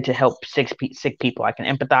really good to help sick people. I can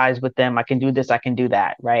empathize with them. I can do this. I can do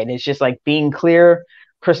that. Right. And it's just like being clear,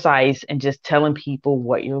 precise, and just telling people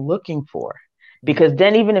what you're looking for. mm. Because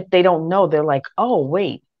then even if they don't know, they're like, oh,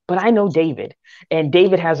 wait, but I know David and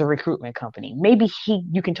David has a recruitment company. Maybe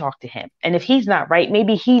you can talk to him. And if he's not right,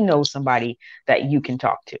 maybe he knows somebody that you can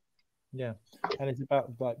talk to. Yeah, and it's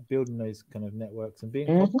about like building those kind of networks and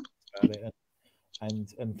being confident Mhm. about it,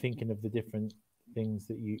 and thinking of the different things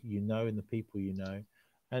that you know and the people you know,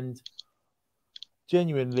 and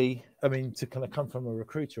genuinely, I mean, to kind of come from a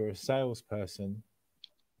recruiter or a salesperson,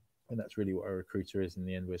 and that's really what a recruiter is in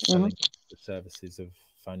the end. We're Mhm. selling the services of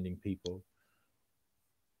finding people.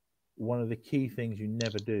 One of the key things you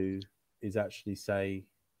never do is actually say,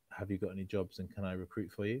 "Have you got any jobs and can I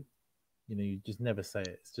recruit for you?" You just never say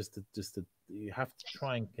it. It's just you have to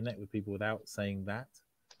try and connect with people without saying that.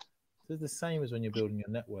 So it's the same as when you're building your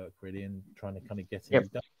network really and trying to kind of get in. Yep. You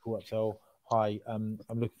don't call up, say, "Oh, hi, I'm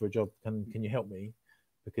looking for a job. Can you help me?"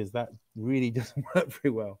 Because that really doesn't work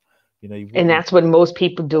very well. What And you that's what most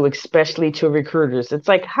people do, especially to recruiters. It's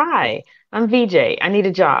like, hi, I'm VJ. I need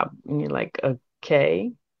a job. And you're like,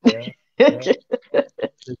 okay. yeah, yeah.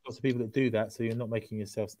 There's lots of people that do that, so you're not making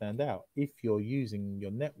yourself stand out. If you're using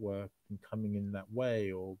your network and coming in that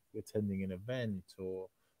way, or attending an event, or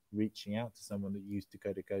reaching out to someone that you used to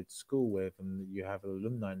go to school with, and that you have an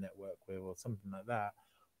alumni network with, or something like that,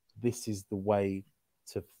 this is the way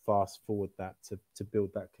to fast forward that to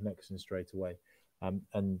build that connection straight away.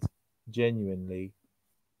 And genuinely,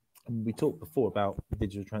 and we talked before about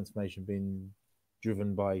digital transformation being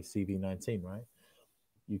driven by CV19, right?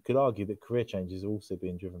 You could argue that career change is also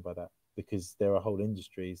being driven by that because there are whole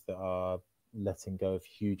industries that are letting go of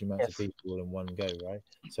huge amounts of Yes. people in one go, right?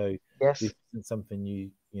 So Yes. this isn't something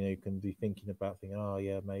you can be thinking about, thinking, oh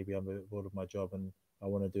yeah, maybe I'm a bit bored of my job and I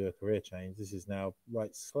want to do a career change. This is now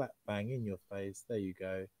right slap bang in your face. There you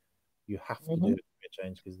go. You have to do Hmm. a career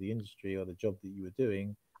change because the industry or the job that you were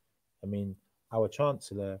doing. I mean, our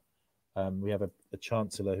chancellor, we have a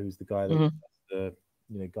chancellor who's the guy that Hmm. the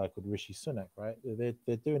guy called Rishi Sunak, right?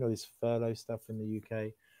 They're doing all this furlough stuff in the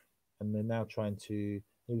UK, and they're now trying to.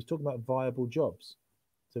 He was talking about viable jobs.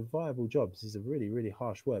 So viable jobs is a really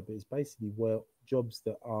harsh word, but it's basically jobs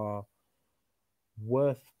that are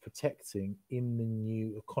worth protecting in the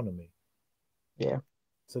new economy. Yeah.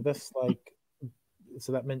 So that's like,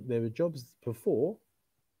 so that meant there were jobs before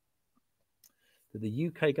that the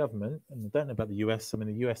UK government, and I don't know about the US, I mean,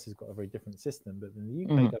 the US has got a very different system, but then the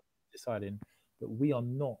UK Hmm. government deciding that we are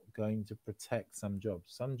not going to protect some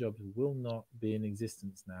jobs. Some jobs will not be in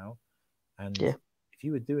existence now. And Yeah. if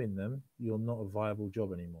you were doing them, you're not a viable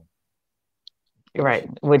job anymore. Right.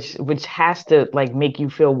 Which has to like make you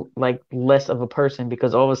feel like less of a person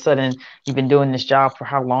because all of a sudden you've been doing this job for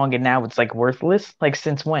how long and now it's like worthless? Like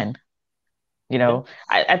since when? Yeah,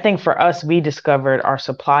 I think for us, we discovered our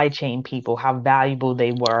supply chain people, how valuable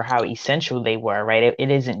they were, how essential they were, right?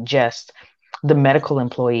 It isn't just the medical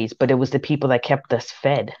employees, but it was the people that kept us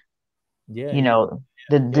fed, yeah, you yeah, know,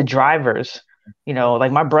 the yeah, drivers, yeah,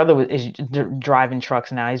 like my brother is driving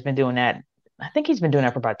trucks now. He's been doing that. I think he's been doing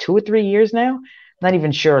that for about 2 or 3 years now. Not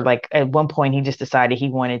even sure. Like at one point, he just decided he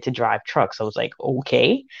wanted to drive trucks. I was like,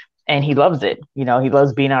 okay. And he loves it. He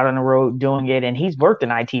loves being out on the road doing it. And he's worked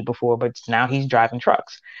in IT before, but now he's driving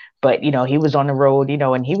trucks. But, he was on the road,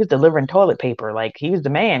 and he was delivering toilet paper. Like he was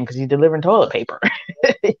the man because he's delivering toilet paper,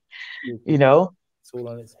 you it's, know? it's all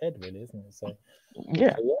on its head, really, isn't it?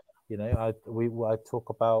 Yeah. So yeah, I talk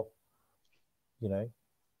about you know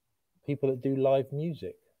people that do live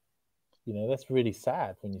music. That's really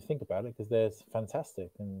sad when you think about it because they're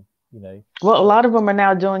fantastic, and Well, a lot of them are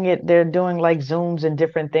now doing it. They're doing like Zooms and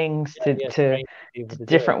different things yeah, yeah, to training people to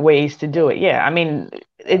do it. different ways to do it. Yeah, I mean,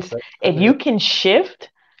 Yeah, it's so if over here, you can shift,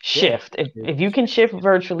 yeah, shift. If you can shift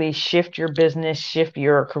virtually, shift your business, shift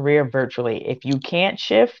your career virtually. If you can't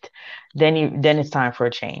shift, then it's time for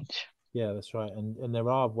a change. yeah, that's right. And there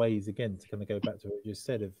are ways again to kind of go back to what you just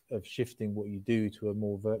said of shifting what you do to a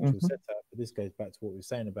more virtual Hmm. setup. But this goes back to what we were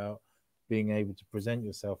saying about being able to present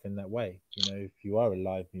yourself in that way. If you are a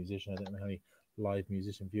live musician, I don't know how many live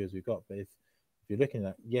musician viewers we've got, but if you're looking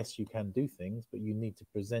at, yes, you can do things, but you need to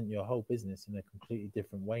present your whole business in a completely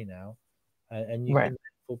different way now, and you Right, can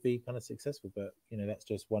therefore be kind of successful. But that's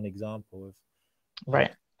just one example of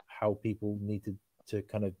right, how people need to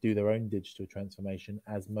kind of do their own digital transformation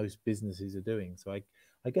as most businesses are doing. So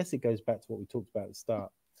I guess it goes back to what we talked about at the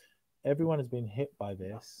start. Everyone has been hit by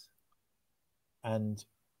this, and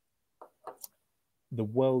the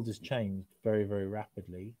world has changed very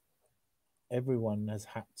rapidly. Everyone has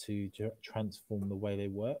had to transform the way they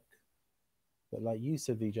work. But like you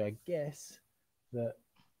said, VJ, I guess that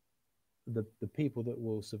the people that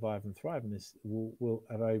will survive and thrive in this will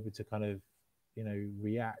are able to kind of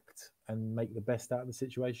react and make the best out of the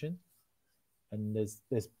situation. And there's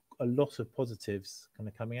a lot of positives kind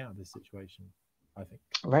of coming out of this situation, I think.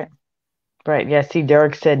 right, right. Yeah. See,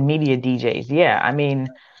 Derek said media DJs. Yeah, I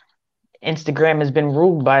mean, Instagram has been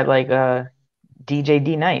ruled by like DJ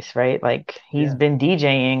D Nice, right? Like he's Yeah, been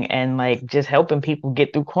DJing and like just helping people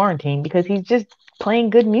get through quarantine because he's just playing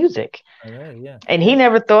good music. I know. Yeah, And he yeah,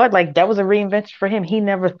 never thought like that was a reinvention for him. He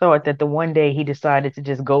never thought that the one day he decided to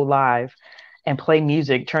just go live and play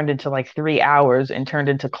music turned into like 3 hours and turned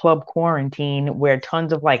into club quarantine where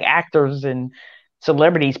tons of like actors and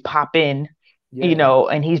celebrities pop in, yeah, yeah.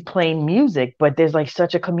 and he's playing music, but there's like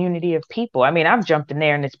such a community of people. I mean, I've jumped in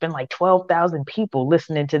there and it's been like 12,000 people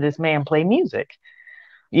listening to this man play music.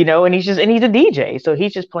 And he's a DJ, so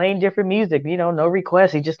he's just playing different music, no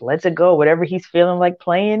requests. He just lets it go, whatever he's feeling like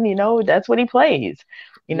playing, that's what he plays,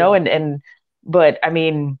 Yeah, and but I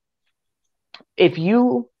mean, if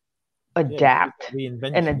you yeah. It's just adapt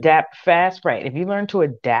and reinvention. adapt fast, right? If you learn to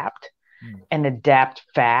adapt Mm, and adapt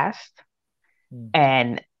fast, mm,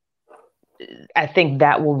 and I think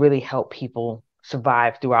that will really help people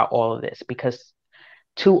survive throughout all of this because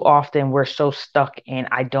too often we're so stuck in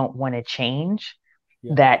I don't want to change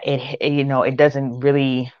yeah, that it doesn't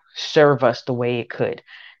really serve us the way it could.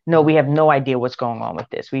 No, yeah, we have no idea what's going on with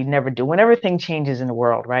this. We never do. Whenever thing changes in the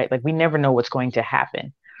world, right? Like we never know what's going to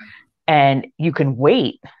happen. And you can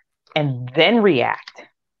wait and then react.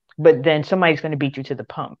 But then somebody's going to beat you to the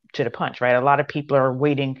punch, right? A lot of people are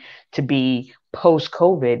waiting to be post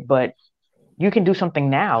COVID, but you can do something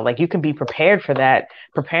now. Like you can be prepared for that,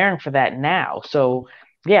 preparing for that now. So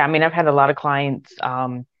yeah, I mean, I've had a lot of clients.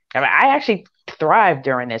 I actually thrived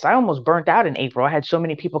during this. I almost burnt out in April. I had so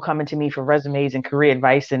many people coming to me for resumes and career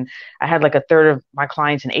advice. And I had like a third of my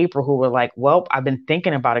clients in April who were like, well, I've been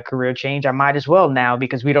thinking about a career change. I might as well now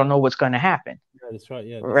because we don't know what's going to happen. Yeah, that's right.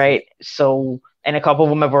 Yeah, this is Right. So, and a couple of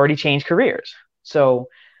them have already changed careers. So,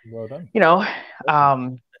 well done. you know,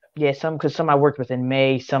 Awesome. yeah, because some I worked with in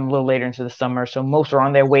May, some a little later into the summer. So most are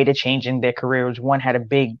on their way to changing their careers. One had a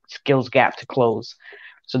big skills gap to close.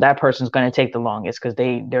 So that person's going to take the longest because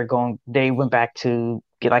they went back to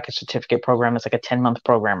get like a certificate program. It's like a 10-month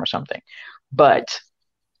program or something. But,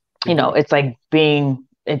 Good for you. it's like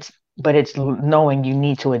but it's knowing you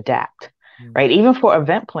need to adapt, Mm. right? Even for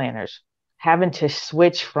event planners, having to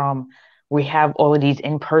switch from we have all of these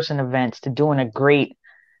in-person events to doing a great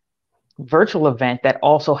virtual event that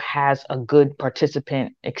also has a good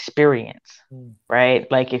participant experience, Mm. right?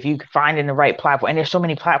 Like if you find in the right platform, and there's so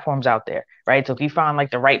many platforms out there, right? So if you find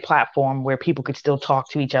like the right platform where people could still talk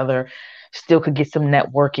to each other, still could get some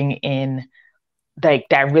networking in, like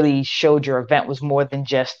that really showed your event was more than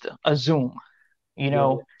just a Zoom, you Yeah,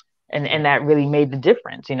 know, yeah, and that really made the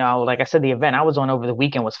difference. Like I said, the event I was on over the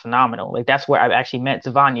weekend was phenomenal. Like that's where I actually met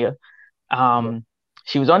Zavanya. yeah. um,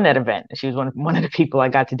 she was on that event. She was one of the people I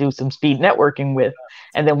got to do some speed networking with.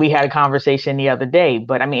 And then we had a conversation the other day.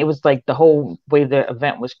 But I mean, it was like the whole way the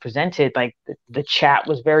event was presented, like the chat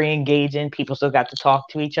was very engaging. People still got to talk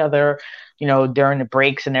to each other, during the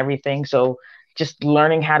breaks and everything. So just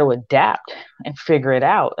learning how to adapt and figure it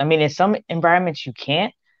out. I mean, in some environments you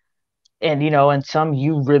can't, and in some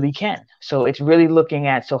you really can. So it's really looking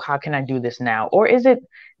at, so how can I do this now? Or is it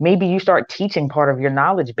maybe you start teaching part of your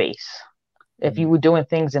knowledge base? If Mm. you were doing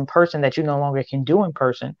things in person that you no longer can do in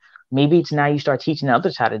person, maybe it's now you start teaching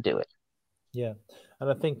others how to do it. Yeah.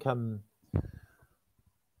 And I think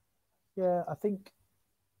yeah, I think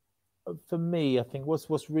for me, I think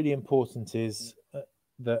what's really important is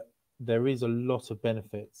that there is a lot of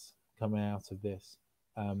benefits coming out of this.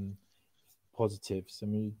 Um, Positives. I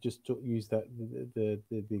mean, use that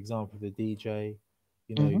the example of the DJ.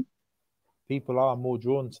 You know, Mm-hmm. people are more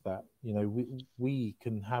drawn to that. We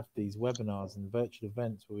can have these webinars and virtual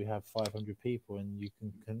events where we have 500 people, and you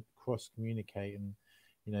can cross communicate. And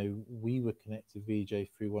we were connected VJ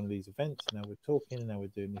through one of these events. Now we're talking, and now we're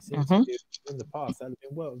doing this Mm-hmm. interview. In the past, that would have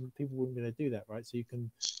been, well, people wouldn't be able to do that, right? So you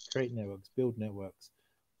can create networks, build networks,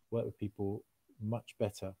 work with people much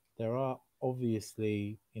better. There are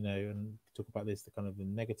obviously, and talk about this, the kind of the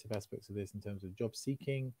negative aspects of this in terms of job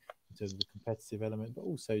seeking, in terms of the competitive element, but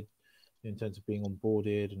also in terms of being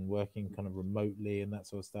onboarded and working kind of remotely and that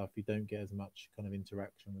sort of stuff. You don't get as much kind of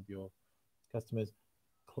interaction with your customers.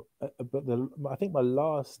 But I think my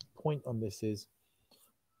last point on this is,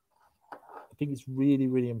 I think it's really,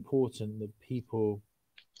 really important that people,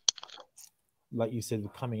 like you said,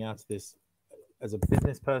 coming out of this as a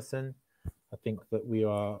business person. I think that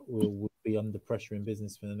we'll be under pressure in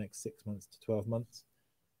business for the next 6 months to 12 months.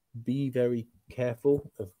 Be very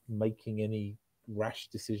careful of making any rash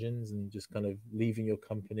decisions and just kind of leaving your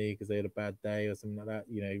company because they had a bad day or something like that.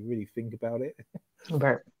 Really think about it.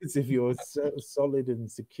 Right. Because if you're solid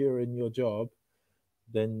and secure in your job,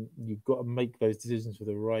 then you've got to make those decisions for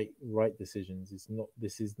the right decisions.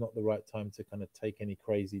 This is not the right time to kind of take any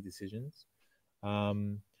crazy decisions.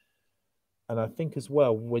 Um, and I think as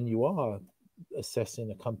well, when you are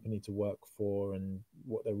assessing a company to work for and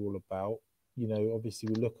what they're all about, obviously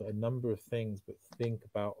we look at a number of things, but think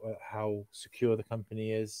about how secure the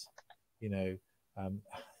company is. You know, um,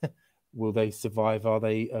 will they survive? Are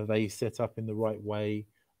they set up in the right way?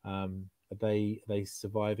 Are they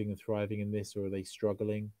surviving and thriving in this, or are they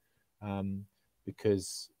struggling?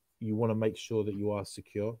 Because you want to make sure that you are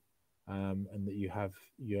secure, and that you have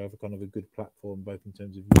a kind of a good platform, both in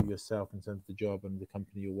terms of you yourself, in terms of the job and the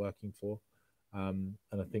company you're working for. And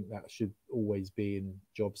I think that should always be in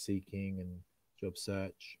job seeking and job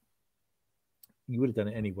search. You would have done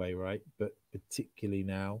it anyway, right? But particularly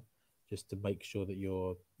now, just to make sure that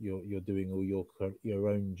you're doing all your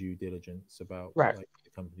own due diligence about Right. like the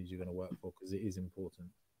companies you're going to work for, because it is important.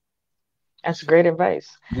 That's great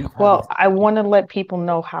advice. We've had Well, this. I want to let people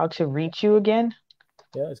know how to reach you again.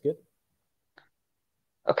 Yeah, it's good.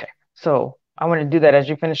 Okay. So I want to do that as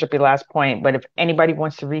you finish up your last point. But if anybody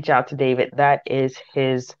wants to reach out to David, that is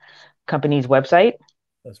his company's website.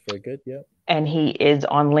 That's very good. Yeah. And he is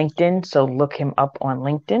on LinkedIn. So look him up on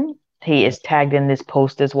LinkedIn. He Yeah. is tagged in this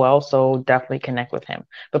post as well. So definitely connect with him.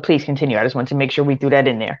 But please continue. I just want to make sure we threw that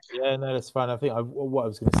in there. Yeah, no, that's fine. I think what I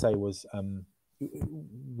was going to say was,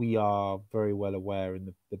 we are very well aware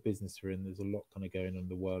in the business we're in. There's a lot kind of going on in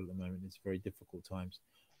the world at the moment. It's very difficult times,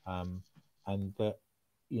 and that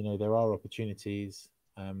there are opportunities,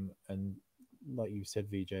 and like you said,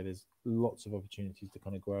 VJ, there's lots of opportunities to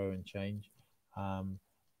kind of grow and change. Um,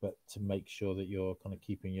 but to make sure that you're kind of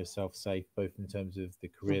keeping yourself safe, both in terms of the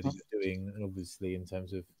career that Mhm. you're doing, and obviously in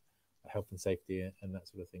terms of health and safety and that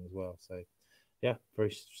sort of thing as well. So, yeah, very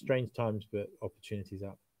strange times, but opportunities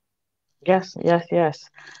out. Yes, yes, yes.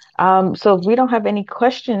 So if we don't have any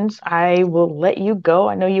questions, I will let you go.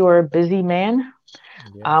 I know you are a busy man,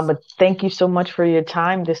 Yes. but thank you so much for your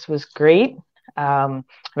time. This was great.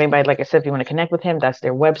 If anybody, like I said, if you want to connect with him, that's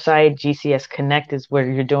their website. GCS Connect is where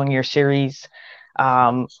you're doing your series.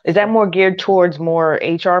 Is that more geared towards more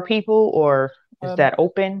HR people, or is Um, that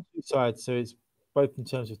open? Two sides. So it's both in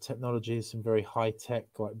terms of technology, some very high tech,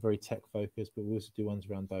 like very tech focused, but we also do ones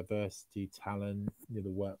around diversity, talent, the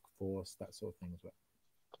workforce, that sort of thing as well.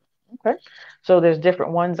 Okay. So there's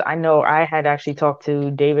different ones. I know I had actually talked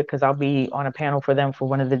to David because I'll be on a panel for them for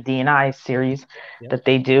one of the D&I series Yeah. that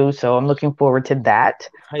they do. So I'm looking forward to that.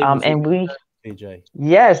 Tables will And be we, PJ.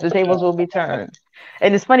 yes, the tables will be turned.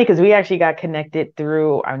 And it's funny because we actually got connected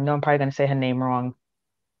through, I know I'm probably going to say her name wrong,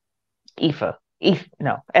 Aoife.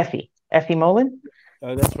 No, Effie. Effie Mullen.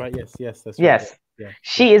 Oh, that's right. Yes, yes, that's right. Yes. Yeah, yeah,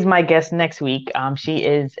 She is my guest next week. She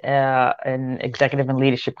is an executive and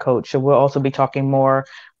leadership coach. So we'll also be talking more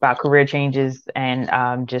about career changes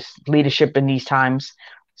and just leadership in these times.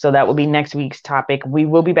 So that will be next week's topic. We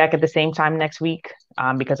will be back at the same time next week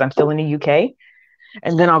because I'm still in the UK.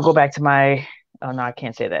 And then I'll go back to my, oh no, I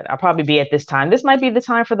can't say that. I'll probably be at this time. This might be the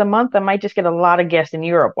time for the month. I might just get a lot of guests in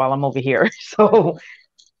Europe while I'm over here. So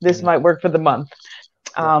this yeah, might work for the month.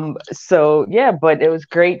 yeah. So yeah, but it was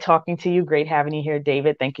great talking to you. Great having you here,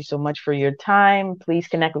 David. Thank you so much for your time. Please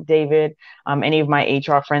connect with David. Any of my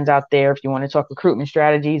HR friends out there, if you want to talk recruitment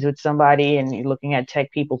strategies with somebody and you're looking at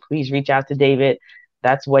tech people, please reach out to David.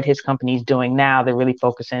 That's what his company is doing now. They're really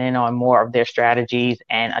focusing in on more of their strategies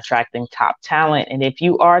and attracting top talent. And if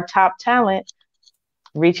you are top talent,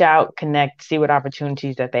 reach out, connect, see what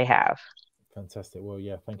opportunities that they have. Fantastic. Well,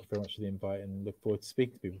 yeah, thank you very much for the invite and look forward to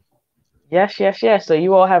speaking to people. Yes, yes, yes. So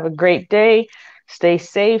you all have a great day. Stay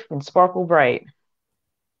safe and sparkle bright.